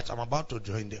you that I'm about to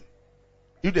join them.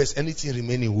 If there's anything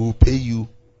remaining, we will pay you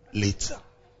later.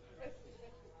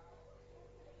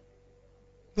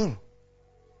 No.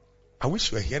 I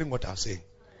wish you were hearing what I'm saying.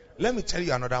 Let me tell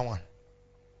you another one.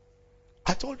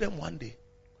 I told them one day,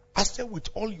 I said, with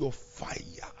all your fire,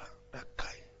 that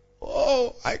guy,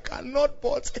 oh, I cannot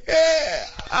but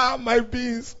my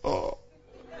beans. Oh.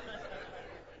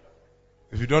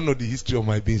 If you don't know the history of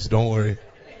my beans, don't worry.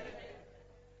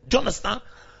 Do you understand?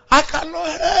 I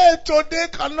cannot, today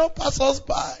cannot pass us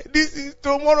by. This is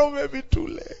tomorrow may be too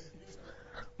late.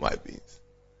 My beans.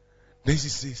 Then she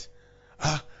says,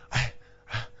 I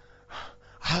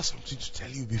have something to tell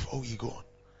you before we go on.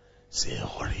 Say,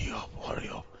 hurry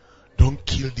up. Don't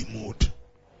kill the mood.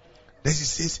 Then she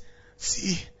says,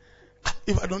 see,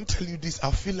 if I don't tell you this,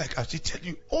 I'll feel like I should tell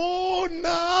you. Oh,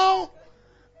 now.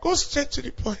 Go straight to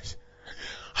the point.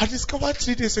 I discovered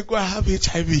 3 days ago I have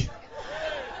HIV.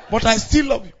 But I still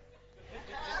love you.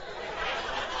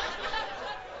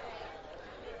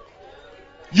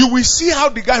 You will see how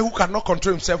the guy who cannot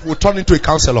control himself will turn into a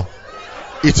counselor.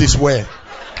 It is well.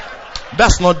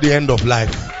 That's not the end of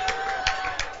life.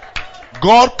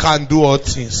 God can do all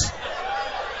things.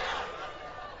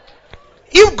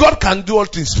 If God can do all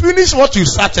things, finish what you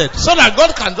started so that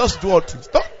God can just do all things.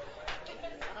 No?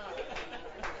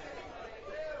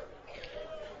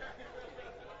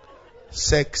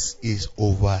 Sex is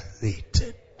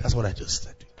overrated. That's what I just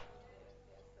said.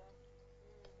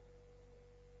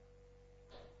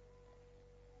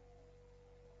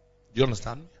 Do you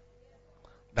understand me?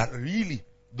 That really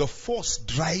the force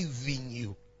driving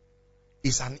you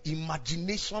is an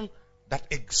imagination that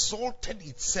exalted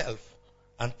itself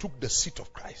and took the seat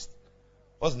of Christ.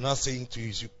 What's now saying to you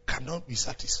is you cannot be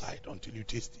satisfied until you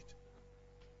taste it.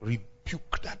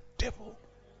 Rebuke that devil.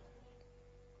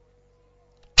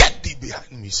 Get thee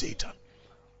behind me, Satan.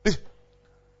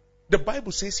 The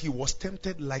Bible says he was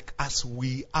tempted like as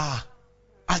we are.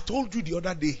 I told you the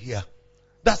other day here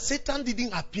that Satan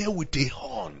didn't appear with a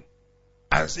horn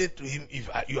and say to him, if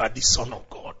you are the Son of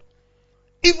God.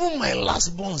 Even my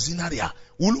lastborn Zinaria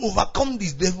will overcome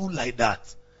this devil like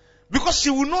that. Because she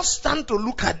will not stand to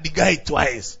look at the guy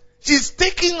twice. She's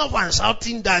taking off and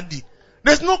shouting, Daddy.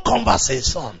 There's no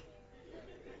conversation.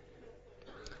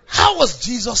 How was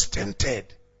Jesus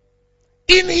tempted?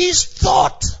 In his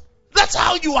thought. That's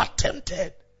how you are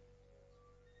tempted.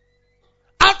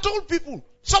 I told people,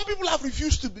 some people have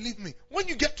refused to believe me. When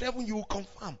you get to heaven, you will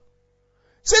confirm.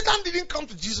 Satan didn't come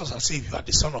to Jesus and say, if you are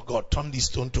the Son of God, turn this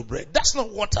stone to bread. That's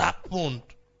not what happened.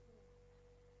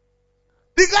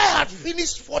 The guy had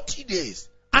finished 40 days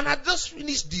and had just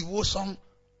finished devotion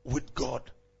with God.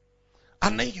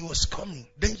 And then he was coming.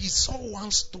 Then he saw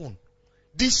one stone.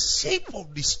 The shape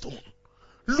of the stone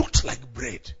looked like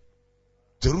bread.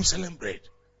 Jerusalem bread.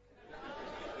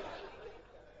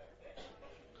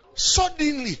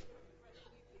 Suddenly,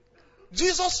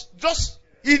 Jesus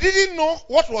he didn't know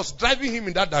what was driving him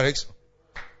in that direction.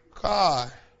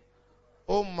 God,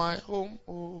 oh my home,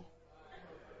 oh,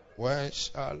 where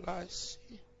shall I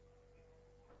see?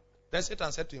 Then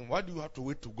Satan said to him, why do you have to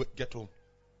wait to get home?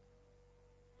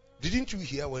 Didn't you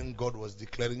hear when God was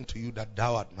declaring to you that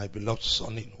thou art my beloved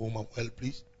Son, in whom I'm well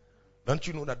pleased? Don't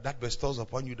you know that bestows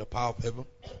upon you the power of heaven?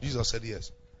 Jesus said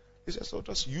yes. He said, so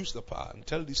just use the power and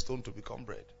tell this stone to become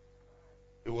bread.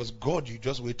 It was God you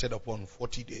just waited upon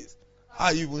 40 days. How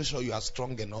are you even sure you are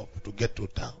strong enough to get to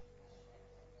town?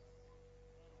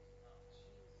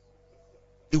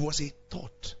 It was a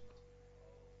thought.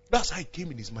 That's how it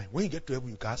came in his mind. When you get to heaven,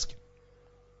 you can ask him.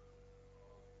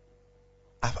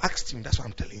 I've asked him, that's what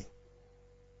I'm telling you.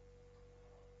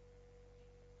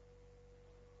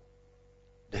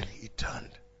 Then he turned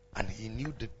and he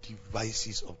knew the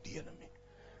devices of the enemy.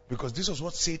 Because this was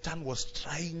what Satan was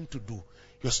trying to do.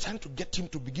 He was trying to get him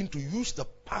to begin to use the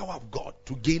power of God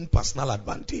to gain personal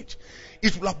advantage.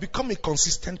 It will have become a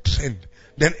consistent trend.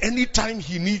 Then anytime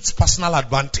he needs personal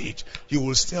advantage, he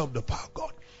will stir up the power of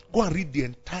God. Go and read the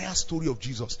entire story of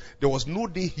Jesus. There was no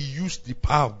day he used the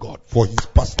power of God for his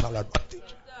personal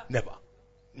advantage. Never.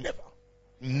 Never.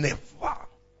 Never.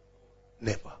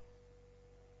 Never.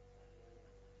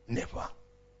 Never.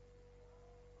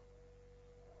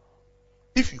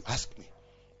 If you ask me,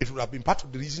 it would have been part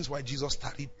of the reasons why Jesus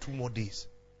tarried 2 more days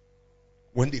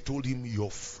when they told him,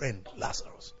 your friend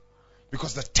Lazarus.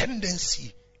 Because the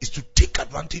tendency is to take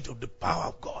advantage of the power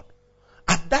of God.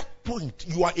 At that point,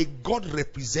 you are a God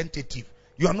representative.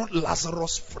 You are not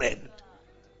Lazarus' friend.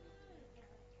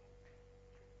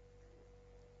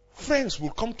 Friends will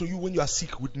come to you when you are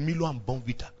sick with Milo and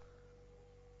Bonvita.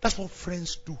 That's what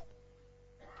friends do.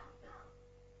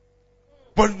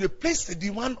 But if they place the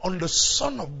demand on the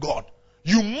Son of God,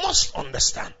 you must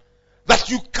understand that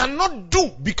you cannot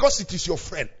do because it is your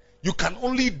friend. You can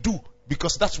only do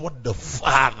because that's what the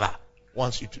Father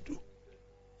wants you to do.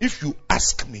 If you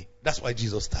ask me, that's why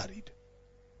Jesus tarried.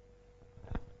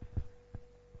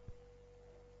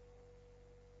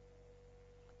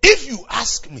 If you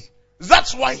ask me,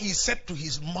 that's why he said to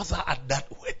his mother at that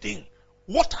wedding,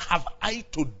 what have I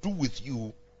to do with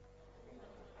you?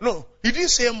 No, he didn't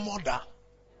say mother.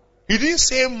 He didn't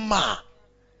say ma.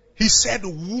 He said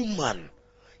woman.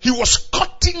 He was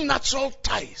cutting natural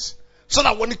ties. So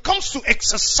that when it comes to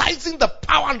exercising the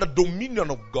power and the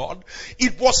dominion of God,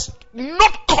 it was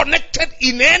not connected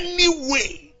in any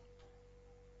way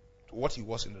to what he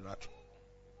was in the natural.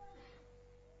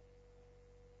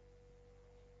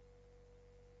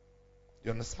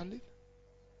 You understand it?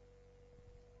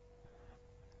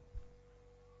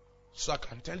 So I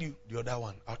can tell you the other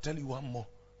one. I'll tell you one more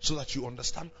so that you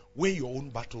understand where your own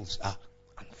battles are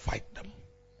and fight them.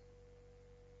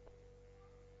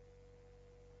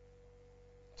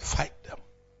 Fight them.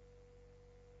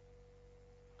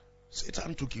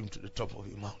 Satan took him to the top of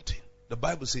a mountain. The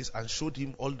Bible says, and showed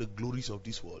him all the glories of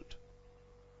this world.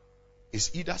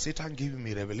 It's either Satan gave him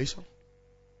a revelation,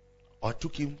 or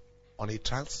took him on a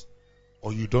trance,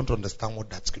 or you don't understand what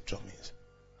that scripture means.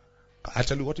 Can I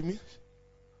tell you what it means?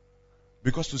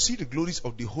 Because to see the glories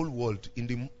of the whole world in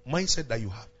the mindset that you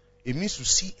have, it means to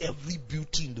see every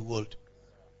beauty in the world.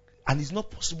 And it's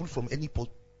not possible from any point,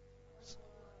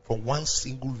 from one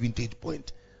single vantage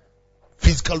point,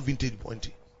 physical vantage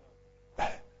point.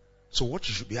 So what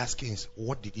you should be asking is,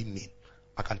 what did he mean?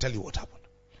 I can tell you what happened.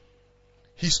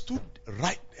 He stood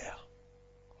right there.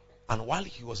 And while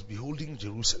he was beholding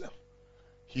Jerusalem,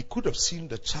 he could have seen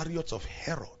the chariots of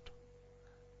Herod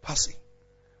passing.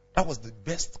 That was the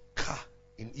best car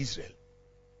in Israel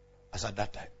as at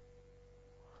that time.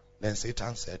 Then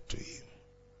Satan said to him,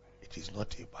 it is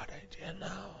not a bad idea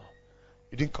now.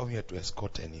 You didn't come here to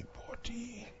escort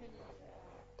anybody.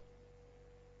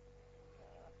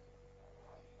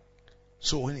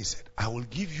 So when he said, I will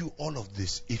give you all of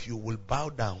this if you will bow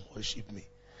down, worship me.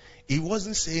 He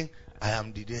wasn't saying, I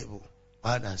am the devil.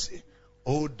 Man, and say,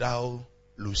 O thou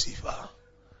Lucifer,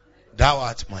 thou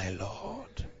art my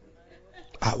Lord.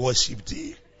 I worship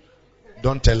thee.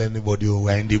 Don't tell anybody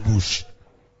we're in the bush.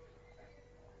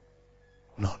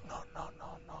 No.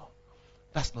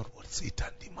 That's not what Satan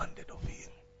demanded of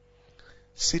him.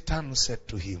 Satan said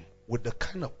to him, with the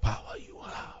kind of power you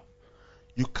have,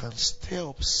 you can stir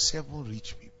up 7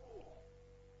 rich people.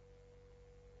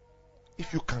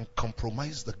 If you can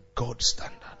compromise the God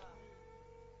standard,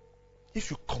 these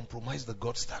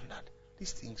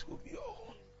things will be your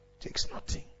own. It takes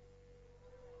nothing.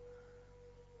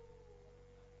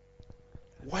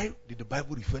 Why did the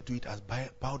Bible refer to it as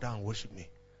bow down and worship me?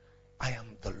 I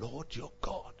am the Lord your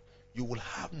God. You will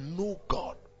have no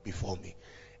God before me.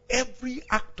 Every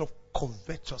act of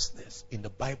covetousness in the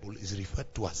Bible is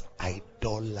referred to as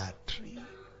idolatry.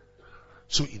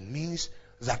 So it means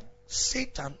that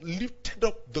Satan lifted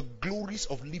up the glories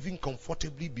of living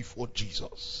comfortably before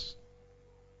Jesus.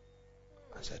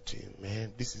 I said to him,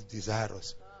 man, this is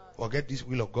desirous. Forget this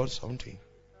will of God something.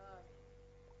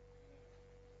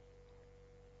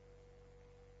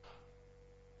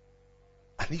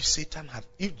 And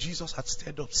if Jesus had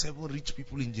stirred up 7 rich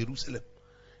people in Jerusalem,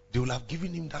 they would have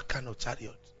given him that kind of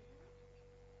chariot.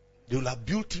 They would have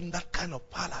built him that kind of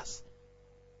palace.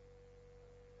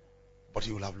 But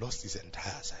he would have lost his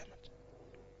entire assignment.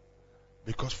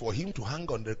 Because for him to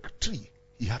hang on the tree,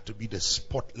 he had to be the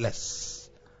spotless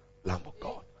Lamb of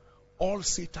God. All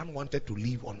Satan wanted to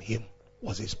leave on him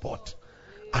was a spot.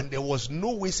 And there was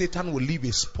no way Satan will leave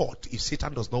a spot if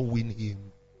Satan does not win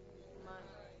him.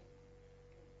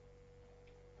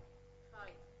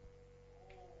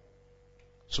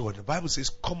 So when the Bible says,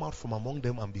 come out from among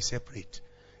them and be separate,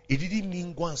 it didn't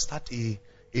mean go and start a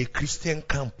Christian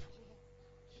camp.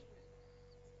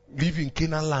 Live in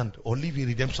Canaan land or live in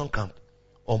redemption camp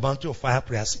or Mountain of Fire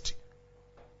Prayer City.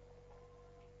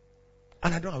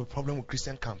 And I don't have a problem with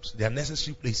Christian camps. They are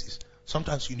necessary places.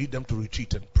 Sometimes you need them to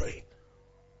retreat and pray.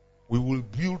 We will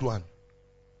build one.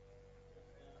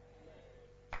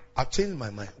 I've changed my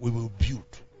mind. We will build.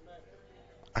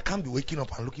 I can't be waking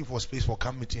up and looking for a space for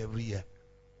camp meeting every year.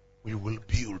 We will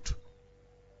build.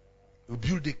 We'll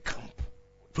build a camp.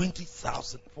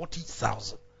 20,000,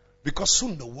 40,000. Because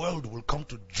soon the world will come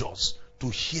to Jos to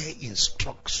hear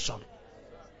instruction.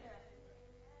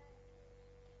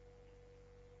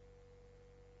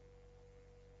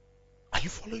 Are you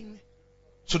following me?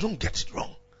 So don't get it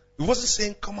wrong. He wasn't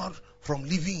saying come out from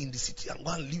living in the city and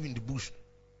go and live in the bush.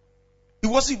 He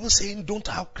wasn't even saying don't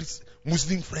have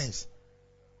Muslim friends.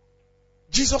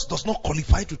 Jesus does not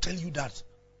qualify to tell you that.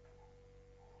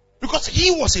 Because he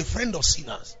was a friend of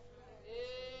sinners.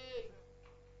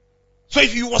 So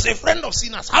if he was a friend of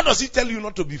sinners, how does he tell you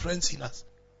not to befriend sinners?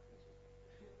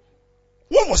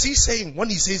 What was he saying when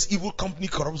he says evil company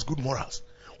corrupts good morals?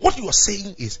 What he was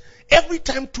saying is, every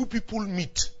time 2 people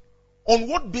meet, on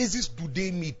what basis do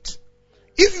they meet?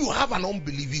 If you have an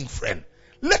unbelieving friend,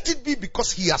 let it be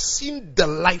because he has seen the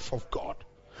life of God.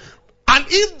 And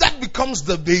if that becomes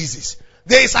the basis,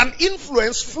 there is an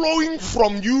influence flowing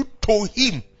from you to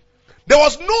him. There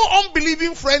was no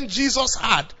unbelieving friend Jesus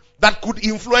had that could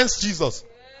influence Jesus.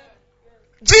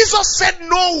 Jesus said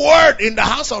no word in the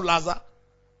house of Lazarus.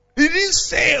 He didn't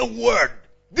say a word.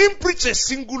 Didn't preach a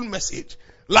single message.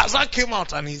 Lazarus came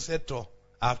out and he said to her,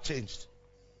 I've changed.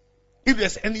 If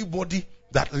there's anybody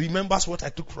that remembers what I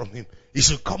took from him, he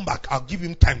should come back. I'll give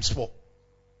him ×4.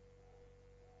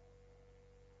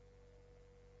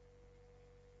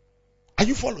 Are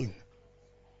you following?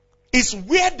 It's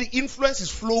where the influence is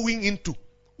flowing into.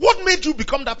 What made you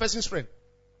become that person's friend?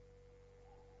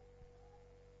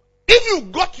 If you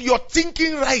got your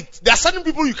thinking right, there are certain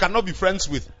people you cannot be friends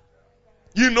with.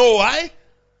 You know why?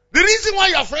 The reason why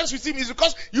you are friends with him is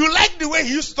because you like the way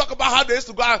he used to talk about how they used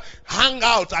to go and hang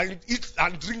out and eat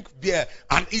and drink beer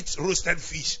and eat roasted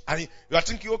fish. And you are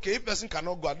thinking, okay, if person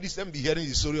cannot go, at least let me be hearing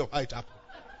the story of how it happened.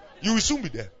 You will soon be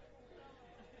there.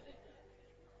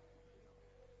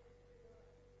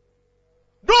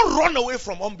 Don't run away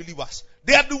from unbelievers.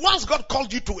 They are the ones God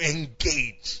called you to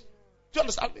engage. Do you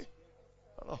understand me?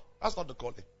 No, that's not the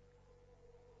calling.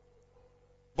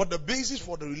 But the basis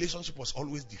for the relationship was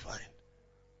always defined.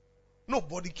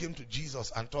 Nobody came to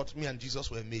Jesus and thought me and Jesus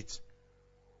were mates.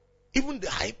 Even the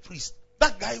high priest,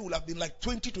 that guy would have been like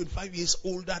 20, 25 years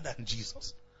older than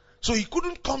Jesus. So he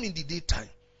couldn't come in the daytime.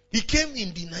 He came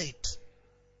in the night.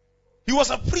 He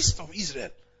was a priest of Israel,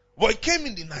 but he came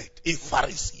in the night, a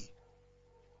Pharisee.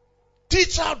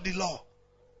 Teacher of the law.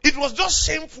 It was just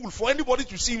shameful for anybody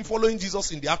to see him following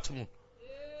Jesus in the afternoon.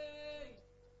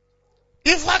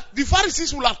 In fact, the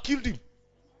Pharisees would have killed him.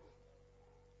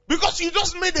 Because you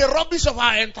just made a rubbish of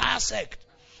our entire sect.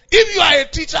 If you are a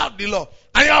teacher of the law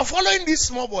and you are following this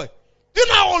small boy, do you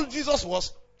know how old Jesus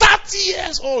was? 30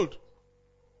 years old.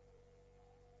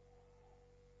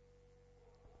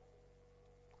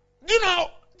 Do you know?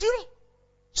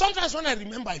 Sometimes when I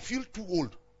remember, I feel too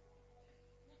old.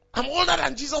 I'm older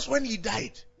than Jesus when he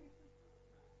died.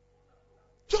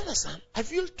 Do you understand? I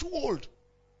feel too old.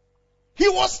 He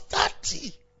was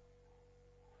 30.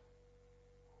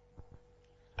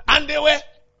 And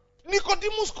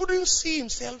Nicodemus couldn't see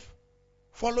himself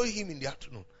following him in the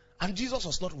afternoon. And Jesus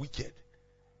was not wicked.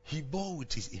 He bore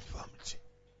with his infirmity.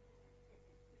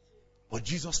 But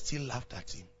Jesus still laughed at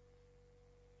him.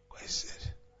 He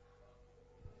said,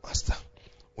 Master,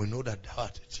 we know that thou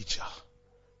art a teacher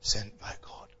sent by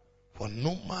God. For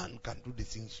no man can do the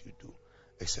things you do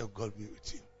except God be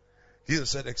with him. Jesus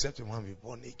said, except a man be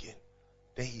born again.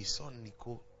 Then he saw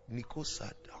Nico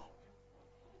sat down.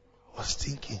 Was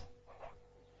thinking.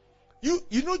 You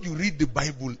read the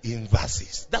Bible in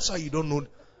verses. That's why you don't know.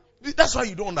 That's why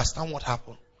you don't understand what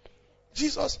happened.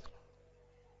 Jesus,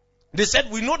 they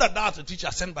said, we know that thou art a teacher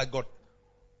sent by God.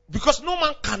 Because no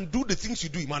man can do the things you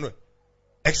do, Emmanuel,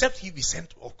 except he be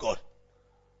sent of God.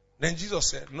 Then Jesus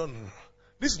said, no.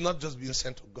 This is not just being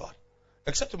sent of God.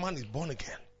 Except a man is born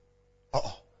again.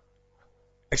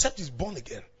 Except he's born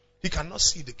again, he cannot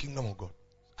see the kingdom of God.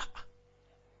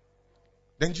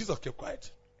 Then Jesus kept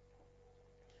quiet.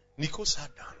 Nico sat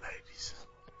down like this.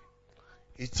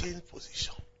 He changed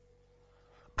position.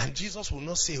 And Jesus will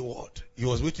not say a word. He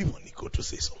was waiting for Nico to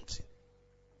say something.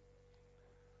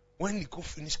 When Nico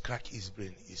finished cracking his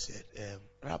brain, he said,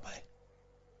 Rabbi,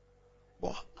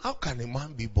 but how can a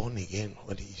man be born again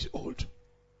when he is old?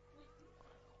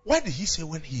 Why did he say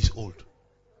when he is old?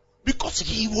 Because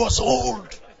he was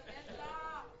old.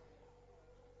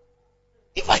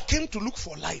 If I came to look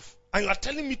for life, and you are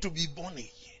telling me to be born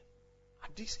again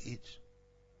at this age,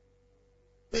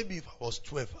 maybe if I was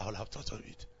 12, I would have thought of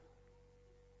it.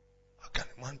 How can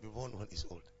a man be born when he's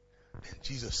old? Then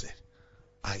Jesus said,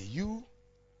 are you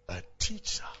a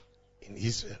teacher in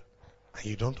Israel and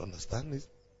you don't understand this?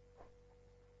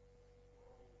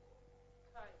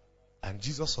 And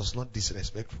Jesus was not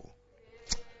disrespectful.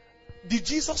 The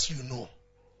Jesus you know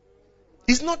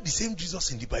is not the same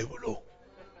Jesus in the Bible. Oh.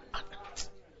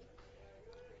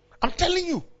 I'm telling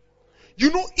you.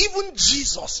 You know, even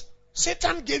Jesus,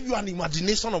 Satan gave you an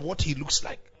imagination of what he looks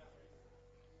like.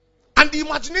 And the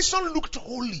imagination looked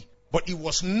holy, but it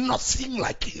was nothing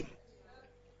like him.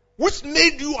 Which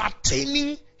made you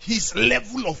attaining his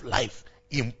level of life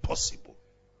impossible.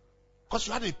 Because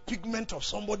you had a pigment of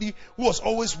somebody who was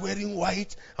always wearing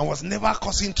white and was never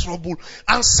causing trouble.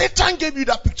 And Satan gave you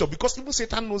that picture because even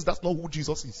Satan knows that's not who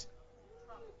Jesus is.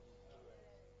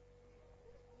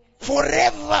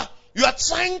 Forever, you are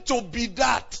trying to be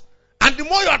that. And the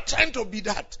more you are trying to be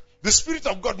that, the Spirit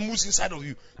of God moves inside of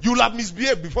you. You will have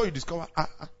misbehaved before you discover,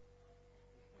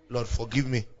 Lord, forgive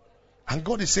me. And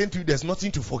God is saying to you, there's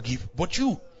nothing to forgive but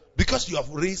you. Because you have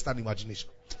raised an imagination.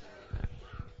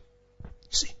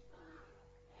 See?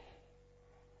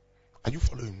 Are you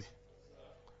following me?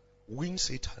 Win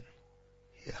Satan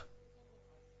here.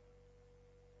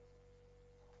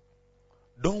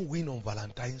 Don't win on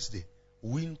Valentine's Day.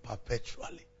 Win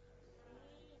perpetually.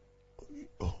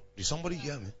 Oh, did somebody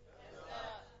hear me?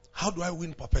 How do I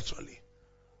win perpetually?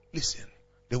 Listen,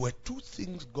 there were two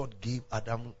things God gave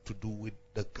Adam to do with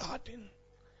the garden.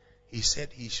 He said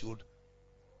he should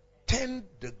tend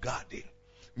the garden,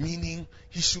 meaning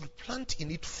he should plant in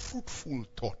it fruitful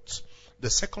thoughts. The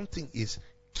second thing is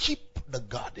keep the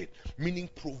garden, meaning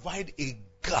provide a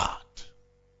guard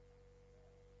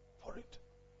for it.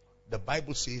 The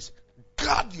Bible says,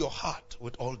 guard your heart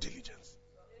with all diligence.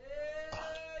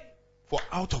 For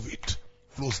out of it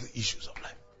flows the issues of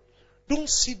life. Don't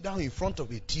sit down in front of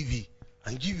a TV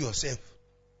and give yourself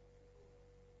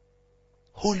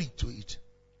wholly to it.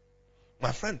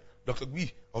 My friend, Dr.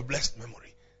 Gui of blessed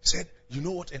memory, said, you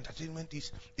know what entertainment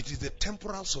is? It is the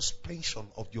temporal suspension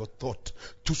of your thought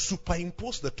to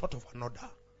superimpose the thought of another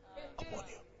upon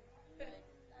you.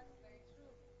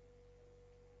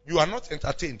 You are not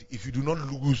entertained if you do not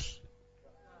lose.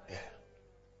 Yeah.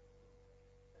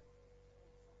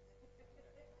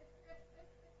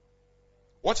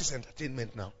 What is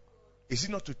entertainment now? Is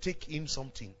it not to take in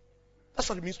something? That's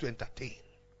what it means to entertain.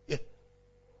 Yeah.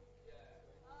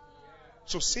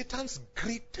 So Satan's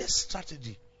greatest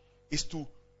strategy is to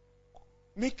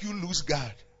make you lose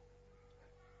guard.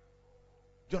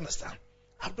 Do you understand?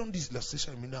 I've done this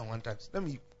illustration in Minna one time. Let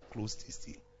me close this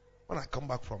here. When I come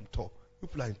back from tour,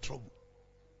 people are in trouble.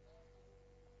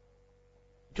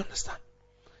 Do you understand?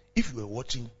 If you were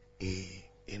watching a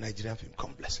Nigerian film,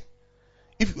 come blessing.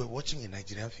 If you were watching a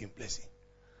Nigerian film, blessing,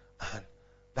 and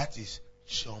that is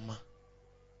Shoma,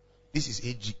 this is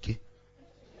AGK.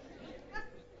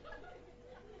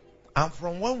 And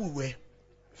from when we were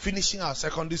finishing our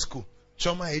secondary school,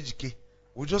 Shoma AGK,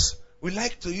 we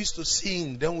like to used to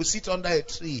sing. Then we sit under a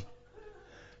tree.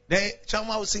 Then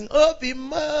Chama will sing,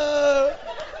 Obima.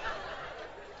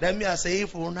 Then me I say,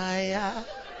 Funaya.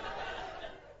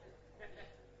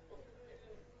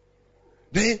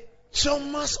 Then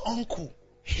Chama's uncle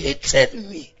hated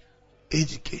me,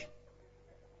 AGK,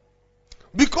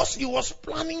 because he was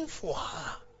planning for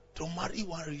her to marry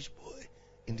one rich boy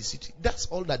in the city. That's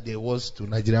all that there was to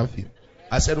Nigerian film.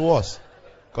 I said was,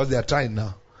 because they are trying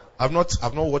now. I've not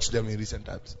watched them in recent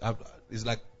times. It's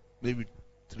like maybe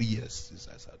 3 years since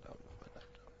I sat down.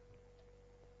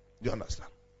 Do you understand?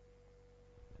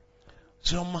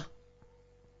 Choma,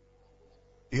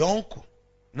 your uncle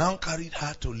now carried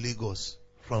her to Lagos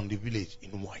from the village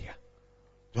in Umuahia.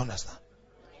 Do you understand?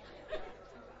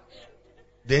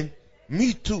 Then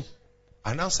me too,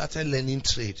 I now started learning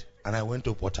trade and I went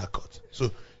to Port Harcourt.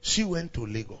 So she went to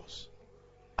Lagos.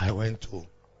 I went to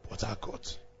Port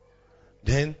Harcourt.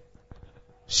 Then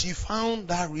she found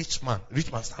that rich man.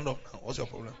 Rich man, stand up now. What's your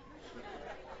problem?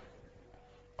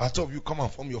 I told you, come and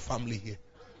form your family here.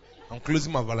 I'm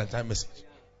closing my Valentine message.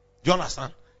 Do you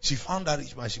understand? She found that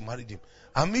rich man. She married him.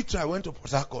 And me too, I went to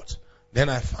Port Harcourt. Then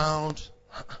I found...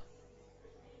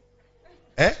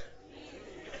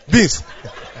 Beans.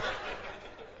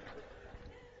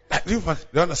 Do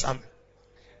you understand?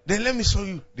 Then let me show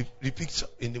you the picture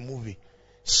in the movie.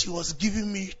 She was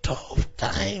giving me tough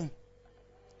time.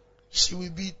 She will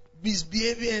be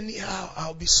misbehaving anyhow.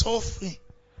 I'll be suffering.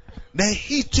 Then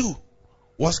he too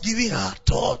was giving her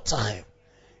tough time.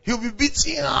 He'll be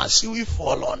beating her. She will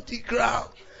fall on the ground.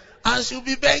 And she'll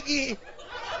be begging him.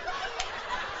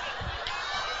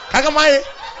 Kagamaye.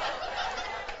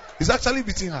 He's actually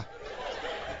beating her.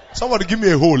 Somebody give me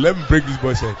a hole. Let me break this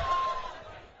boy's head.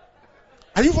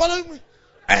 Are you following me?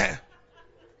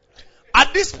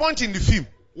 At this point in the film,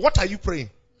 what are you praying?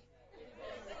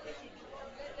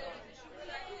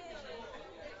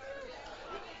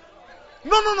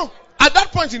 No. At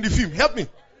that point in the film, help me.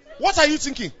 What are you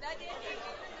thinking?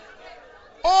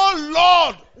 Oh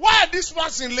Lord, why are these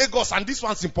ones in Lagos and these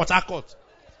ones in Port Harcourt?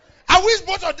 I wish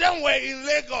both of them were in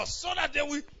Lagos so that they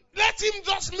will let him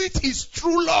just meet his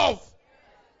true love.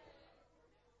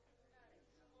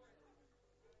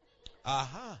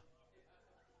 Aha.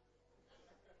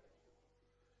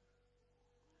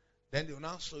 Then they will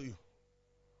now show you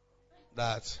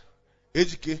that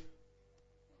HK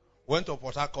went to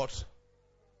Port Harcourt.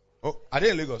 Oh, are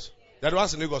they in Lagos? They're the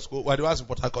ones in Lagos. Were the ones in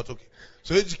Port Harcourt? Okay.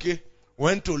 So HK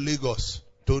went to Lagos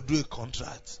to do a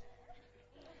contract.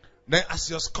 Then as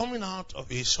she was coming out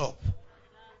of a shop,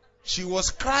 she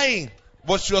was crying,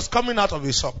 but she was coming out of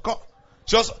a shop.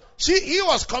 He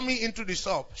was coming into the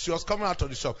shop. She was coming out of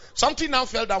the shop. Something now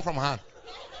fell down from her hand.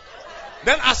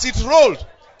 Then as it rolled,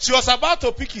 she was about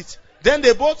to pick it. Then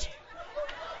they both...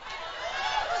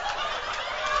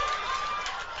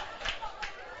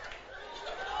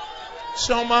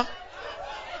 Shoma.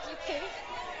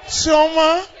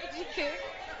 Shoma.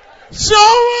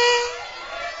 Shoma.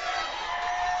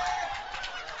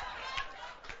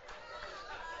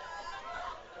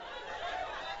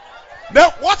 Then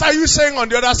what are you saying on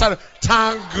the other side?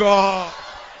 Thank God.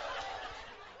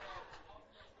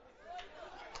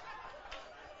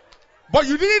 But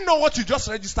you didn't know what you just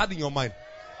registered in your mind.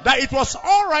 That it was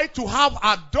alright to have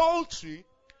adultery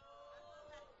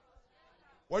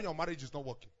when your marriage is not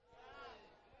working.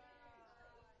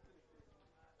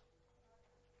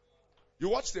 You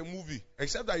watched a movie,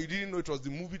 except that you didn't know it was the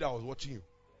movie that was watching you.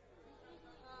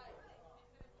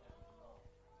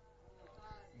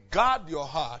 Guard your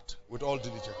heart with all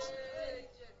diligence.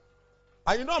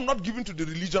 And you know I'm not given to the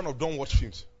religion of don't watch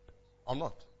films. I'm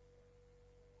not.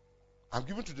 I'm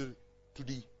given to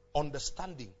the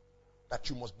understanding that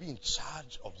you must be in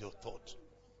charge of your thought.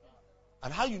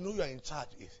 And how you know you are in charge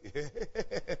is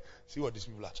see what these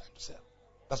people are trying to sell.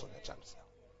 That's what they're trying to sell.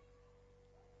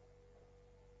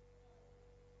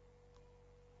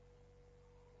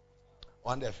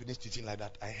 One day I finished teaching like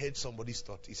that. I heard somebody's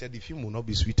thought. He said the film will not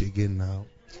be sweet again now.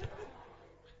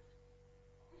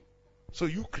 So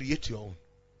you create your own.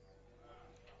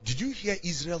 Did you hear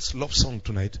Israel's love song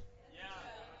tonight?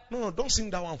 No, don't sing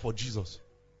that one for Jesus.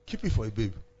 Keep it for a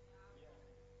babe.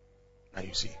 Now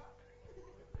you see.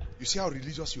 You see how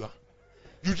religious you are?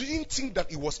 You didn't think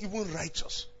that it was even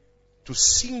righteous to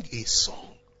sing a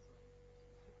song.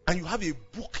 And you have a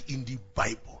book in the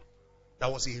Bible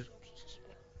that was it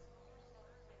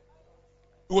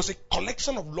was a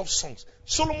collection of love songs.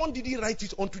 Solomon didn't write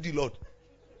it unto the Lord.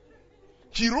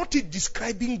 He wrote it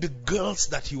describing the girls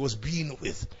that he was being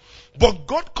with. But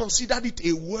God considered it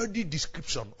a worthy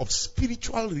description of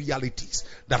spiritual realities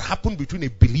that happen between a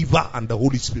believer and the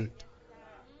Holy Spirit.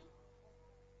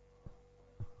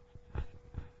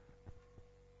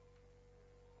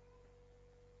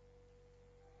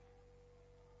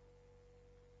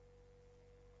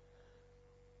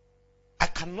 I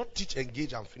cannot teach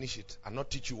engage and finish it and not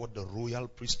teach you what the royal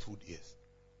priesthood is.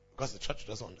 Because the church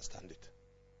doesn't understand it.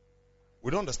 We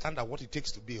don't understand that what it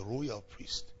takes to be a royal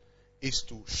priest is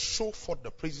to show forth the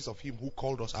praises of him who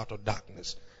called us out of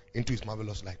darkness into his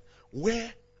marvelous light.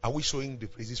 Where are we showing the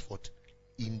praises forth?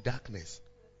 In darkness.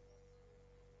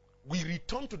 We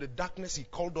return to the darkness he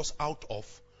called us out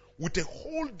of with a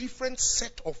whole different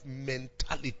set of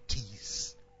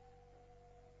mentalities.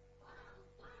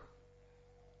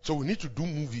 So we need to do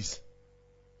movies.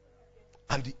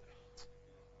 And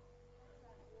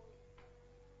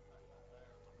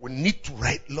we need to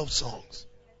write love songs.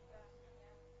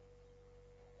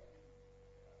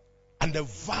 And the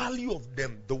value of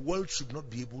them, the world should not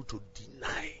be able to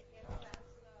deny.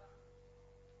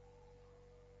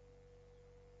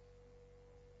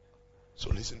 So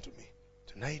listen to me.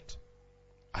 Tonight,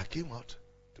 I came out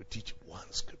to teach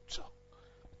one scripture.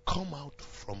 Come out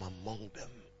from among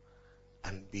them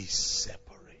and be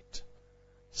separate.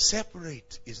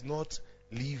 Separate is not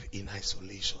live in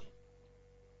isolation.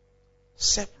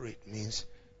 Separate means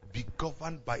be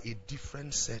governed by a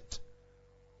different set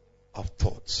of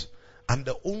thoughts. And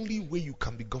the only way you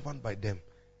can be governed by them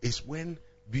is when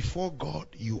before God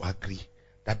you agree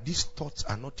that these thoughts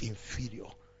are not inferior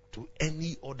to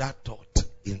any other thought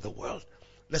in the world.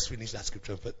 Let's finish that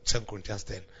scripture, 2 Corinthians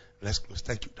 10. Let's close.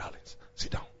 Thank you, darlings.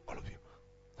 Sit down, all of you.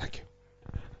 Thank you.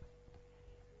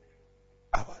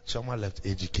 Our Choma left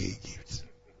AGK gifts.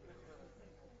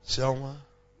 Choma.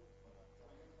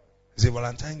 It's a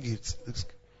Valentine gift. Looks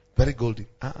very golden.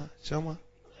 Choma.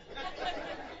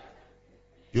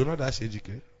 You know that's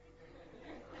AGK?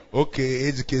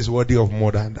 Okay, AGK is worthy of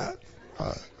more than that.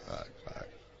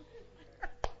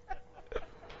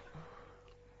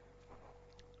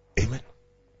 Amen.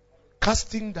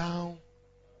 Casting down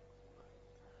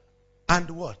and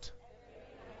what?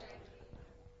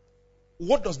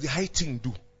 What does the high thing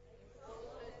do?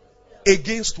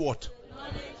 Against what?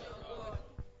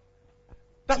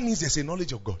 That means there's a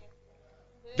knowledge of God.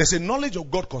 There's a knowledge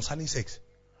of God concerning sex.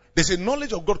 There's a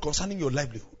knowledge of God concerning your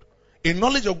livelihood. A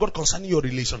knowledge of God concerning your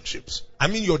relationships. I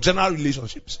mean your general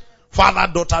relationships.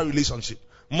 Father-daughter relationship.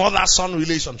 Mother-son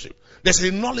relationship. There's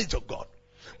a knowledge of God.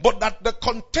 But that the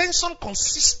contention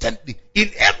consistently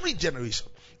in every generation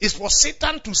is for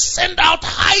Satan to send out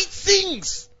high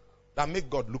things that make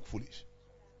God look foolish.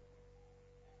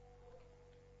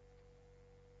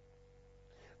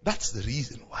 That's the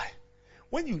reason why.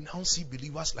 When you now see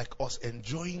believers like us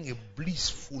enjoying a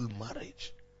blissful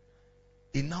marriage,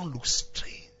 it now looks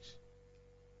strange.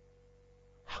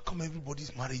 How come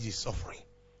everybody's marriage is suffering?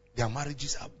 Their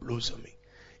marriages are blossoming.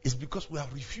 It's because we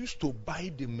have refused to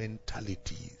buy the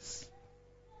mentalities.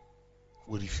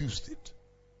 We refused it.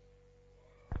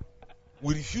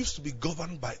 We refused to be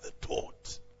governed by the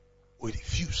thought. We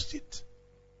refused it.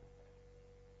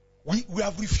 We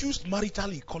have refused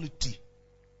marital equality.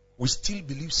 We still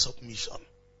believe submission.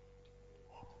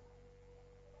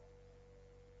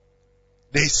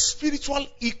 There is spiritual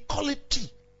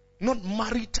equality, not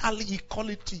marital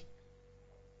equality.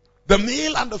 The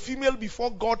male and the female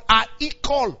before God are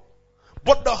equal.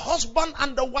 But the husband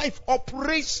and the wife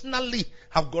operationally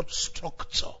have got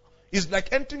structure. It's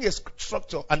like entering a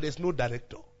structure and there's no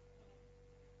director.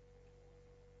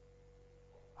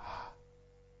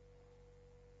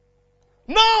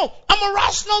 No, I'm a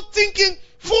rational thinking,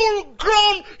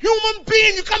 full-grown human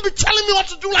being. You can't be telling me what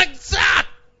to do like that.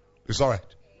 It's alright.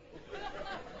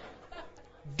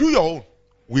 Do your own.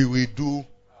 We will do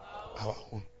our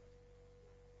own.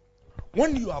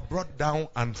 When you are brought down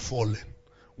and fallen,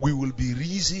 we will be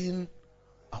risen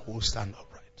and will stand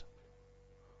upright.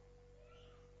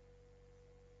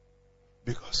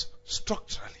 Because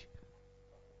structurally,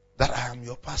 that I am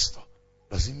your pastor,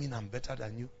 does it mean I'm better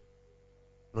than you?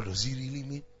 No, does it really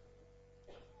mean?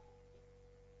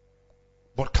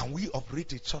 But can we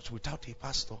operate a church without a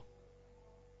pastor?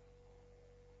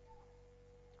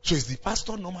 So is the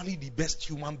pastor normally the best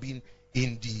human being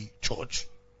in the church?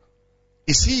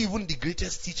 Is he even the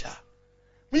greatest teacher?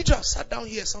 Me too, I've sat down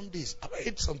here some days. I've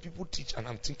heard some people teach and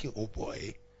I'm thinking, oh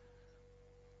boy.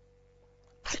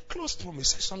 I closed from a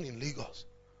session in Lagos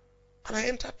and I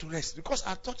entered to rest because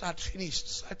I thought I'd finished.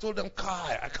 So I told them,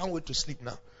 Kai, I can't wait to sleep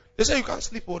now. They said, you can't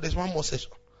sleep, oh, there's one more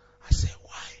session. I said,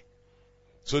 why?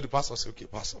 So the pastor said, okay,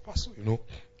 pastor, you know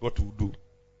what we'll do?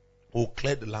 We'll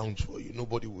clear the lounge for you.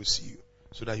 Nobody will see you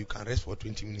so that you can rest for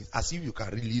 20 minutes as if you can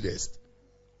really rest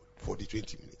for the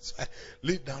 20 minutes. I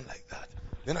laid down like that.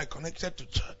 Then I connected to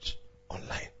church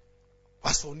online.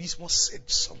 Pastor Onismo said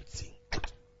something.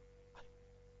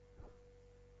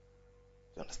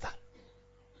 You understand?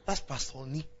 That's Pastor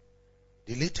Oni,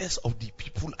 the latest of the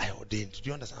people I ordained. Do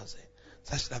you understand what I'm saying?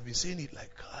 So I should have been saying it like,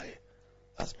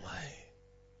 that's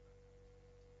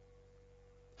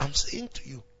I'm saying to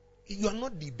you, you are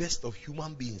not the best of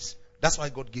human beings. That's why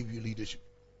God gave you leadership.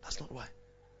 That's not why.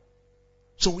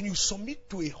 So when you submit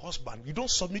to a husband, you don't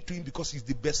submit to him because he's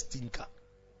the best thinker.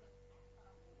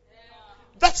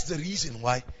 That's the reason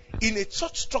why in a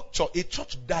church structure, a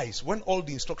church dies when all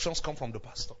the instructions come from the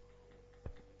pastor.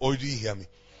 Or do you hear me?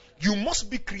 You must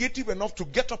be creative enough to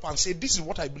get up and say, this is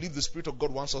what I believe the Spirit of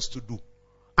God wants us to do.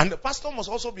 And the pastor must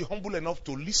also be humble enough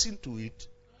to listen to it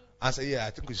and say, yeah,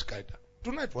 I think we should carry that.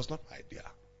 Tonight was not my idea.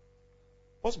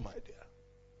 It wasn't my idea.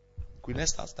 Queen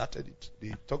Esther started it.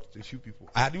 They talked to a few people.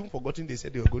 I had even forgotten they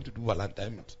said they were going to do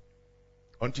Valentine meeting.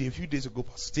 Until a few days ago,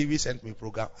 Pastor Stevie sent me a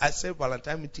program. I said,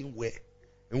 Valentine meeting where?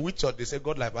 In which church? They said,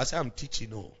 God life. I said, I'm teaching.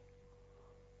 No.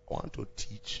 I want to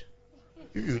teach.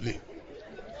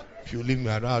 If you leave me,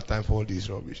 I don't have time for all this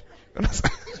rubbish. You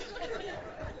understand?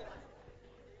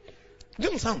 You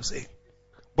understand what I'm saying?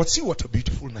 But see what a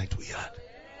beautiful night we had.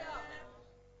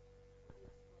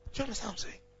 Do you understand what I'm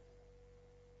saying?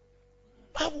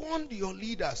 I warned your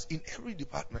leaders in every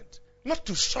department not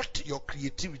to shut your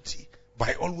creativity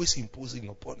by always imposing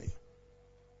upon you.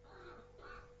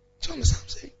 Do you understand what I'm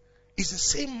saying? It's the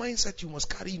same mindset you must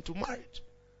carry into marriage.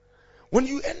 When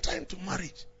you enter into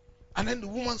marriage, and then the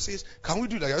woman says, can we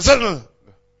do that? I say, no.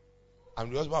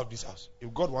 I'm the husband of this house.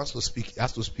 If God wants to speak, he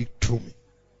has to speak through me.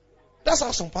 That's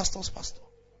how some pastors pastor.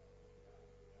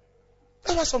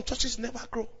 That's why some churches never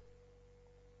grow.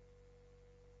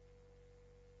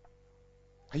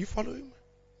 Are you following me?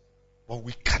 But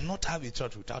we cannot have a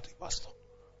church without a pastor.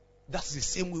 That's the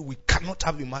same way we cannot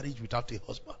have a marriage without a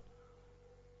husband.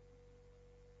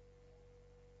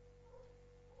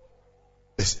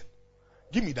 Listen,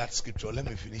 give me that scripture. Let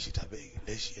me finish it. I beg.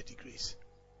 Let's share the grace.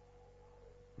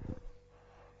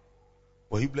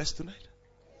 Were you blessed tonight?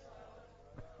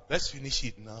 Let's finish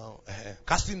it now.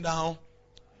 Casting down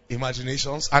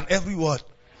imaginations and every word,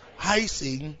 high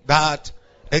thing that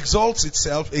exalts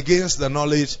itself against the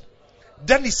knowledge.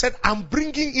 Then he said, I'm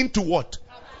bringing into what?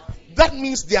 That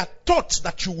means there are thoughts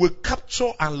that you will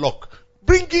capture and lock.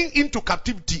 Bringing into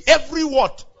captivity every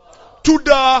what? To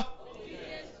the...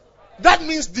 That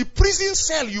means the prison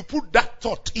cell you put that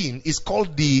thought in is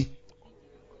called the...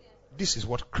 This is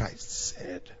what Christ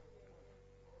said.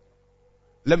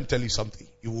 Let me tell you something.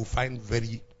 You will find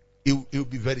it will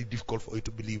be very difficult for you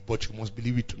to believe, but you must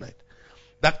believe it tonight.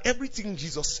 That everything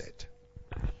Jesus said,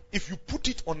 if you put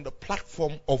it on the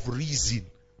platform of reason,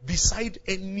 beside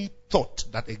any thought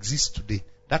that exists today,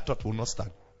 that thought will not stand.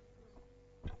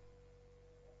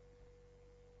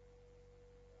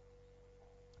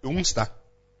 It won't stand.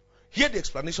 Hear the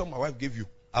explanation my wife gave you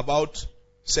about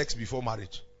sex before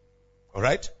marriage.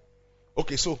 Alright?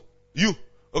 Okay, so you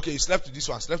slept with this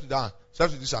one, slept with that one,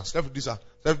 slept with this one, slept with this one,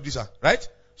 slept with this one, right?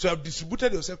 So you have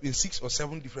distributed yourself in 6 or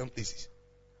 7 different places.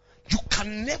 You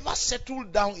can never settle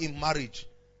down in marriage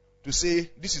to say,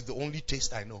 this is the only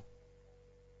taste I know.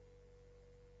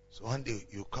 So one day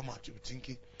you come out, you'll be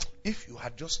thinking, if you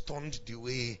had just turned the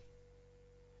way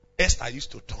Esther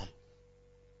used to turn.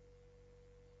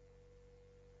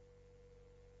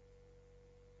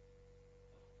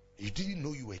 You didn't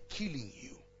know you were killing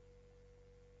you.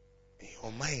 In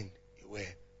your mind,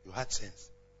 you had sense.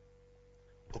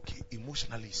 Okay,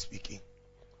 emotionally speaking,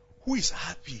 who is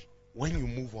happy when you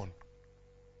move on?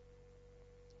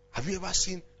 Have you ever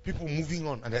seen people moving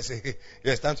on and they say, hey,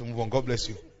 yeah, it's time to move on. God bless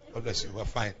you. God bless you. We're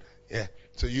fine. Yeah.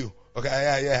 So you,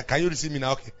 okay, yeah. Can you receive me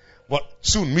now? Okay. But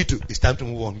soon, me too. It's time to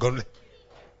move on. God bless.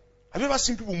 Have you ever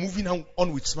seen people moving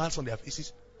on with smiles on their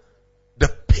faces? The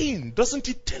pain, doesn't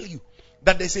it tell you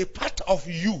that there's a part of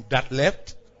you that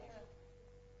left?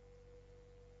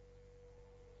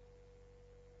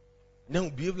 Now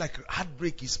behave like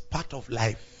heartbreak is part of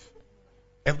life.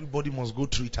 Everybody must go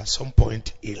through it at some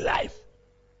point in life.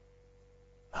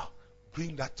 Now,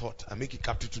 bring that thought and make it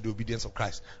captive to the obedience of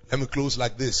Christ. Let me close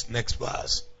like this. Next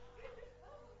verse.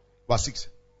 Verse 6.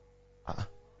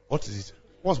 What is it?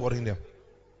 What's worrying them?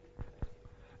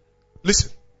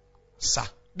 Listen, sir.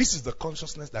 This is the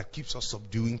consciousness that keeps us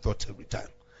subduing thoughts every time.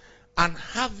 And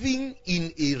having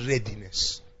in a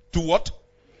readiness. To what?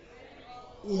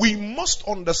 We must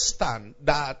understand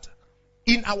that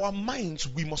in our minds,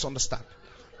 we must understand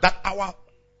that our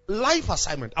life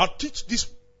assignment, I'll teach this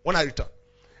when I return,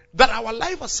 that our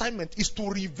life assignment is to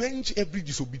revenge every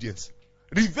disobedience.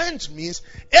 Revenge means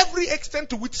every extent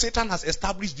to which Satan has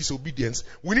established disobedience,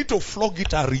 we need to flog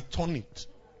it and return it.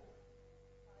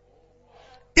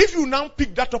 If you now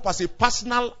pick that up as a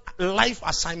personal life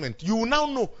assignment, you will now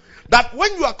know that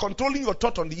when you are controlling your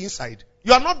thought on the inside,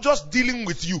 you are not just dealing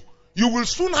with you. You will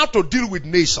soon have to deal with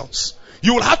nations.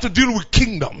 You will have to deal with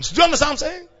kingdoms. Do you understand what I'm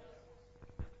saying?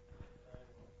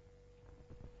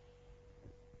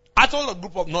 I told a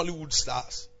group of Nollywood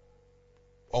stars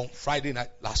on Friday night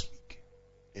last week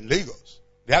in Lagos.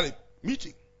 They had a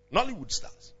meeting. Nollywood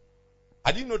stars.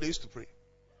 I didn't know they used to pray.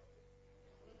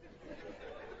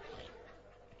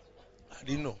 I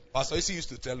didn't know. Pastor Isi used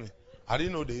to tell me. I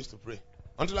didn't know they used to pray.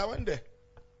 Until I went there.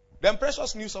 Then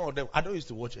Precious knew some of them. I don't used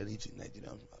to watch anything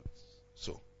Nigerian.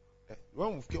 So,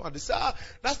 when we came out, they said,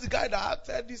 that's the guy that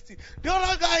said this thing. The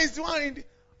other guy is the one in the...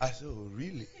 I said, oh,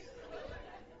 really?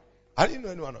 I didn't know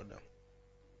any one of them.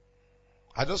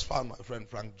 I just found my friend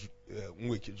Frank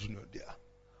Nweke Jr. there.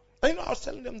 And I was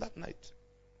telling them that night.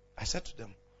 I said to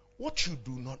them, what you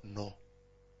do not know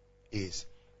is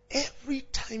every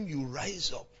time you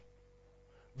rise up,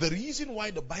 the reason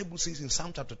why the Bible says in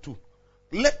Psalm chapter 2,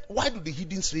 why do the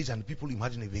heathens rage and the people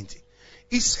imagine a vain thing?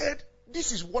 He said,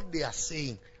 this is what they are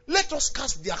saying. Let us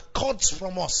cast their cords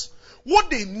from us. What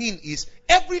they mean is,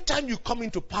 every time you come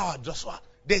into power, Joshua,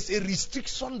 there's a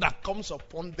restriction that comes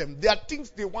upon them. There are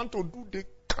things they want to do, they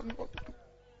cannot do.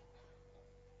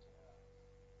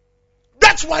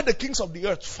 That's why the kings of the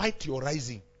earth fight your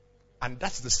rising. And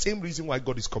that's the same reason why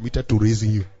God is committed to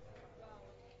raising you.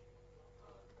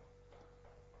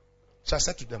 So I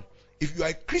said to them, if you are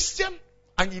a Christian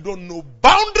and you don't know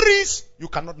boundaries, you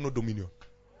cannot know dominion.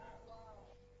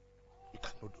 You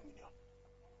cannot know dominion.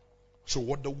 So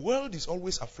what the world is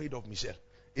always afraid of, Michelle,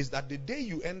 is that the day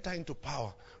you enter into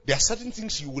power, there are certain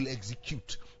things you will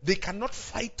execute. They cannot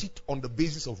fight it on the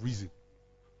basis of reason.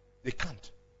 They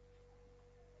can't.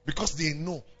 Because they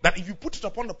know that if you put it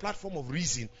upon the platform of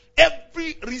reason,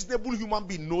 every reasonable human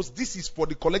being knows this is for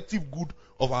the collective good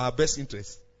of our best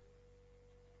interest.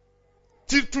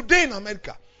 Till today in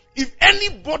America, if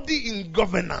anybody in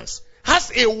governance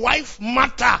has a wife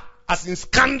matter as in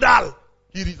scandal,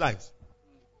 he resigns.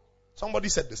 Somebody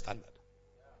set the standard.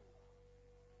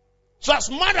 So as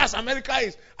mad as America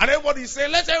is, and everybody is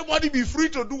saying, let everybody be free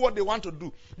to do what they want to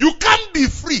do. You can't be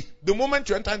free the moment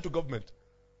you enter into government.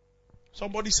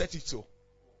 Somebody said it so.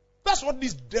 That's what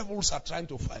these devils are trying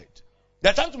to fight.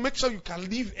 They're trying to make sure you can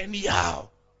live anyhow.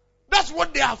 That's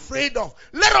what they are afraid of.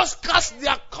 Let us cast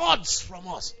their cords from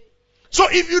us. So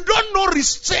if you don't know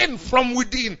restraint from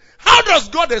within, how does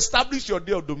God establish your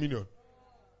day of dominion?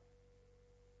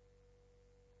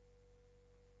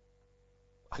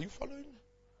 Are you following me?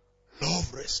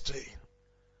 Love restraint.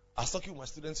 I was talking with my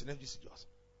students in FGC just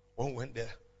when we went there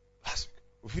last week.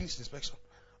 We finished inspection.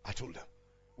 I told them,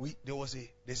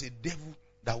 there's a devil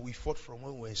that we fought from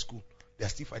when we were in school. They are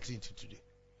still fighting it today.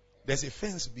 There's a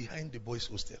fence behind the boys'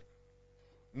 hostel.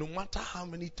 No matter how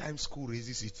many times school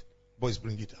raises it, boys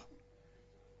bring it out.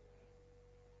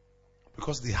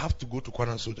 Because they have to go to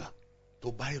Kwanan Soda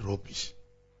to buy rubbish.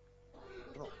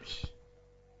 Rubbish.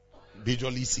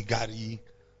 Majorly cigari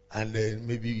and then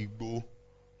maybe Igbo.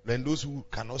 Then those who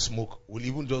cannot smoke will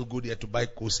even just go there to buy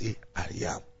Kose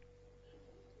Ariam.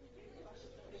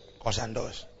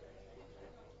 Kosandos.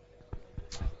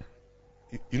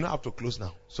 You know I have to close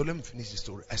now. So let me finish the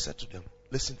story. I said to them,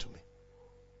 listen to me.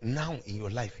 Now in your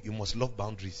life, you must love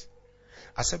boundaries.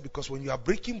 I said because when you are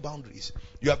breaking boundaries,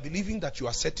 you are believing that you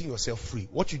are setting yourself free.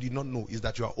 What you did not know is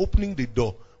that you are opening the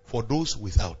door for those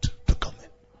without to come in.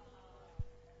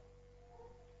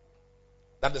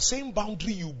 That the same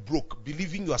boundary you broke,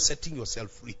 believing you are setting yourself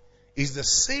free, is the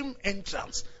same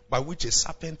entrance by which a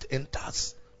serpent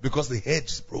enters. Because the head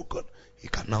is broken, he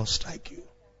can now strike you.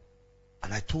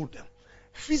 And I told them,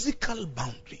 physical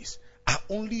boundaries are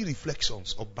only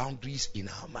reflections of boundaries in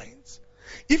our minds.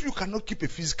 If you cannot keep a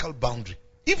physical boundary,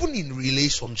 even in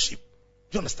relationship,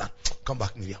 do you understand? Come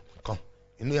back, Miriam. Come.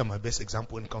 You know you're my best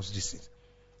example when it comes to these things.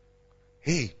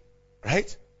 Hey,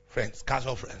 right? Friends,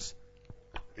 casual friends.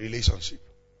 Relationship.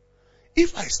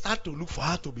 If I start to look for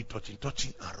her to be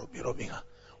touching and rubbing her,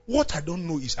 what I don't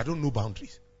know is I don't know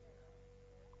boundaries.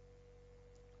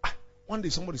 One day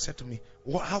somebody said to me,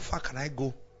 how far can I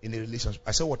go in a relationship?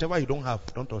 I said, whatever you don't have,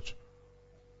 don't touch.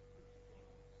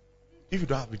 If you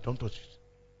don't have it, don't touch it.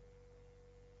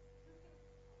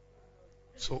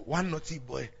 So one naughty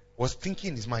boy was thinking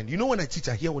in his mind. You know, when I teach,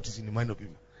 I hear what is in the mind of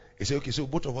people. He said, okay, so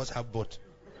both of us have butt.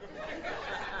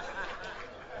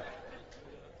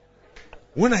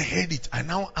 When I heard it, I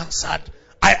now answered.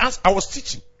 I was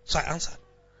teaching, so I answered.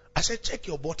 I said, check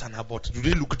your butt and her butt. Do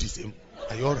they look the same?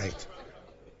 Are you alright?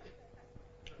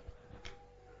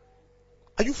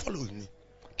 Are you following me?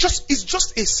 It's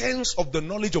just a sense of the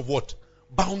knowledge of what?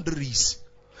 Boundaries.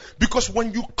 Because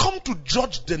when you come to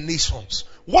judge the nations,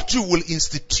 what you will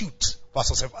institute,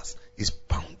 Pastor Cephas, is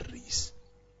boundaries.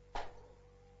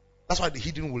 That's why the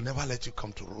hidden will never let you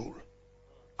come to rule.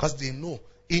 Because they know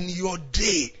in your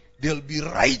day, there'll be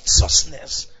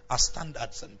righteousness as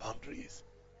standards and boundaries.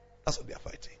 That's what they are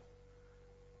fighting.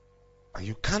 And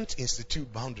you can't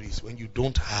institute boundaries when you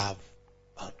don't have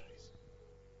boundaries.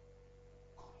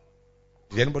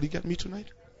 Did anybody get me tonight?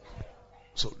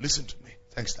 So listen to me.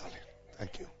 Thanks, darling.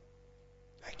 Thank you.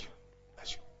 Thank you.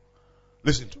 Bless you.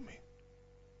 Listen to me.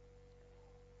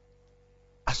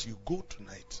 As you go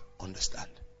tonight, understand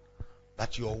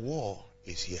that your war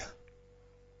is here.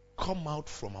 Come out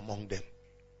from among them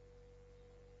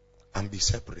and be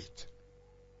separate.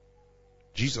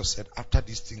 Jesus said, after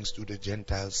these things do the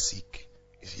Gentiles seek,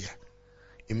 is here.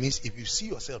 It means if you see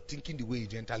yourself thinking the way a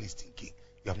Gentile is thinking,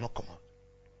 you have not come out.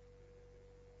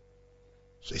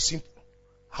 So it's simple.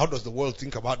 How does the world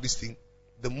think about this thing?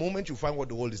 The moment you find what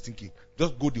the world is thinking,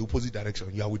 just go the opposite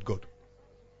direction. You are with God.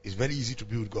 It's very easy to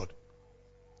be with God.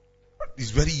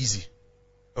 It's very easy.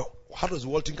 How does the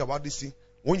world think about this thing?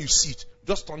 When you see it,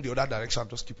 just turn the other direction,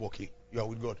 just keep walking. You are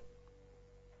with God.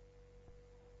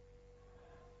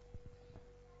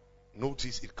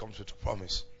 Notice it comes with a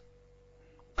promise.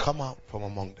 Come out from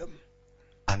among them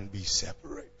and be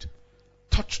separate.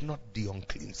 Touch not the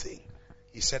unclean thing.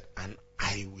 He said, and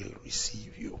I will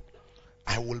receive you.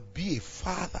 I will be a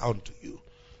father unto you,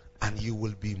 and you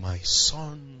will be my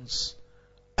sons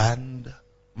and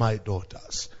my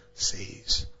daughters,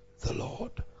 says the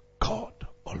Lord God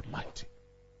Almighty.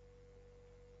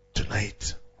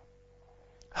 Tonight,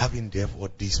 having therefore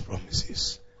these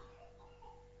promises,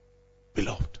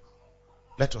 beloved,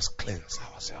 let us cleanse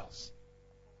ourselves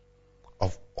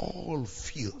of all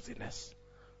filthiness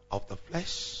of the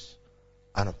flesh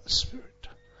and of the spirit,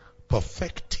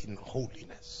 perfecting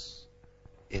holiness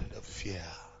in the fear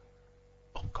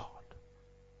of God.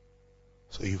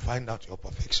 So you find out your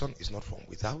perfection is not from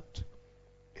without,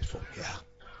 it's from here.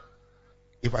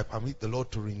 If I permit the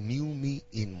Lord to renew me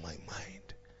in my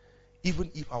mind, even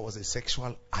if I was a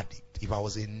sexual addict, if I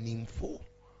was a nympho,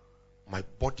 my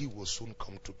body will soon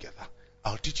come together.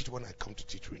 I'll teach it when I come to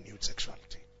teach renewed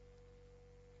sexuality.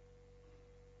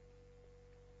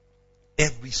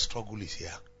 Every struggle is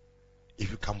here. If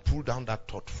you can pull down that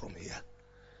thought from here.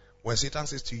 When Satan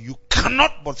says to you, you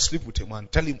cannot but sleep with a man,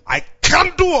 tell him, I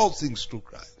can do all things through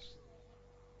Christ.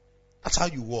 That's how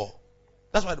you war.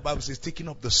 That's why the Bible says, taking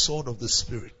up the sword of the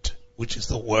Spirit, which is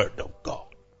the word of God.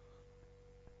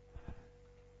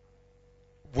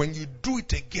 When you do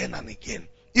it again and again,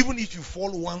 even if you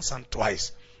fall once and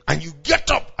twice, and you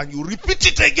get up and you repeat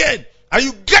it again, and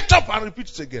you get up and repeat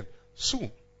it again,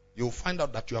 soon you'll find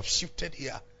out that you have shifted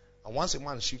here. And once a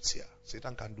man shifts here,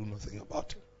 Satan can do nothing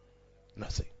about it.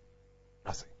 Nothing.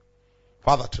 Nothing.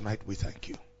 Father, tonight we thank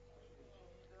you.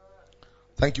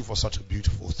 Thank you for such a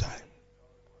beautiful time.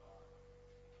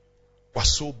 We're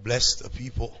so blessed, the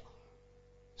people.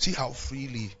 See how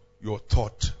freely your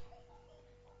thought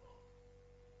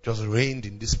just reigned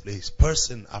in this place,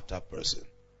 person after person.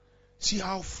 See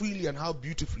how freely and how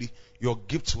beautifully your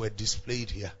gifts were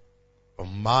displayed here.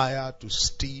 From Maya to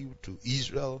Steve to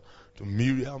Israel to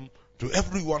Miriam to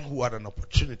everyone who had an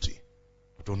opportunity.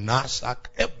 To Nasak,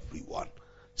 everyone.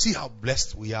 See how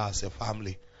blessed we are as a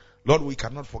family. Lord, we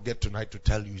cannot forget tonight to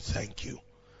tell you thank you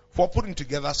for putting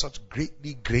together such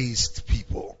greatly graced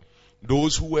people.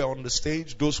 Those who were on the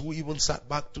stage, those who even sat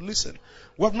back to listen.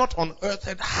 We have not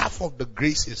unearthed half of the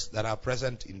graces that are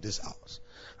present in this house.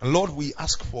 And Lord, we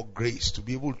ask for grace to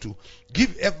be able to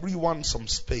give everyone some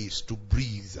space to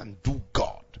breathe and do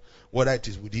God, whether it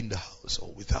is within the house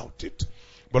or without it.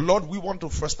 But Lord, we want to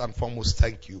first and foremost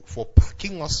thank you for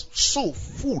packing us so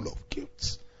full of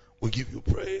gifts. We give you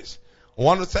praise. I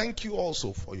want to thank you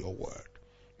also for your word.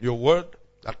 Your word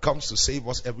that comes to save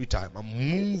us every time and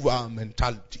move our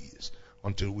mentalities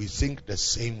until we think the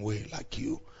same way like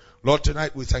you. Lord,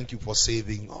 tonight we thank you for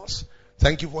saving us.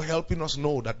 Thank you for helping us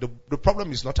know that the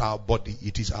problem is not our body,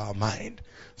 it is our mind.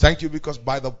 Thank you because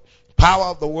by the power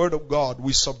of the word of God,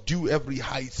 we subdue every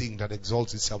high thing that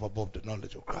exalts itself above the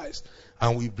knowledge of Christ.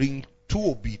 And we bring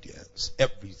to obedience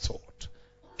every thought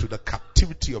to the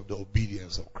captivity of the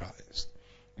obedience of Christ.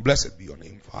 Blessed be your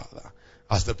name, Father.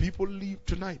 As the people leave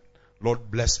tonight, Lord,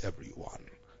 bless everyone.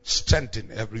 Strengthen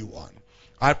everyone.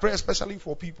 I pray especially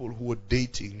for people who are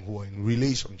dating, who are in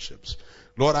relationships.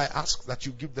 Lord, I ask that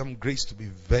you give them grace to be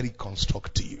very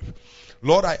constructive.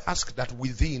 Lord, I ask that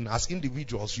within, as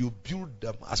individuals, you build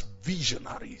them as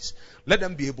visionaries. Let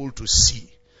them be able to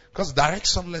see. Because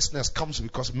directionlessness comes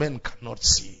because men cannot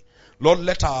see. Lord,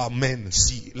 let our men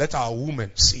see. Let our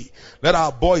women see. Let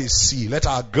our boys see. Let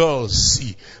our girls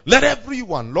see. Let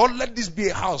everyone, Lord, let this be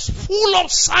a house full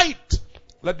of sight.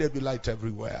 Let there be light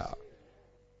everywhere.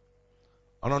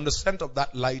 And on the strength of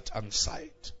that light and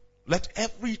sight, let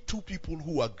every two people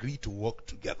who agree to work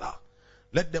together,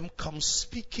 let them come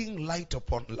speaking light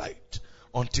upon light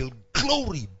until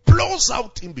glory blows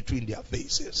out in between their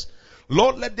faces.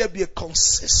 Lord, let there be a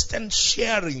consistent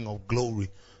sharing of glory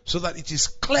so that it is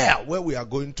clear where we are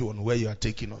going to and where you are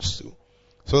taking us to.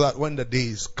 So that when the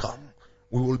days come,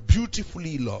 we will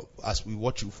beautifully love as we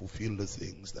watch you fulfill the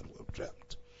things that we have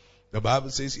dreamt. The Bible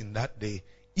says in that day,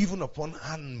 even upon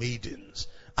handmaidens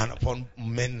and upon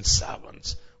men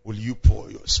servants will you pour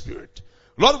your spirit.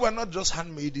 Lord, we're not just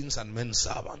handmaidens and men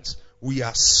servants. We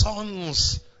are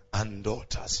sons and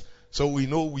daughters. So we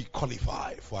know we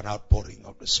qualify for an outpouring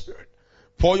of the Spirit.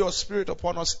 Pour your Spirit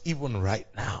upon us even right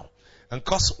now. And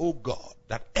cause, oh God,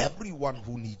 that everyone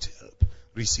who needs help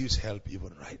receives help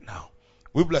even right now.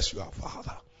 We bless you, our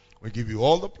Father. We give you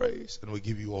all the praise and we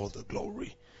give you all the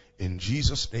glory. In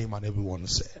Jesus' name, and everyone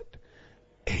said,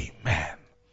 Amen.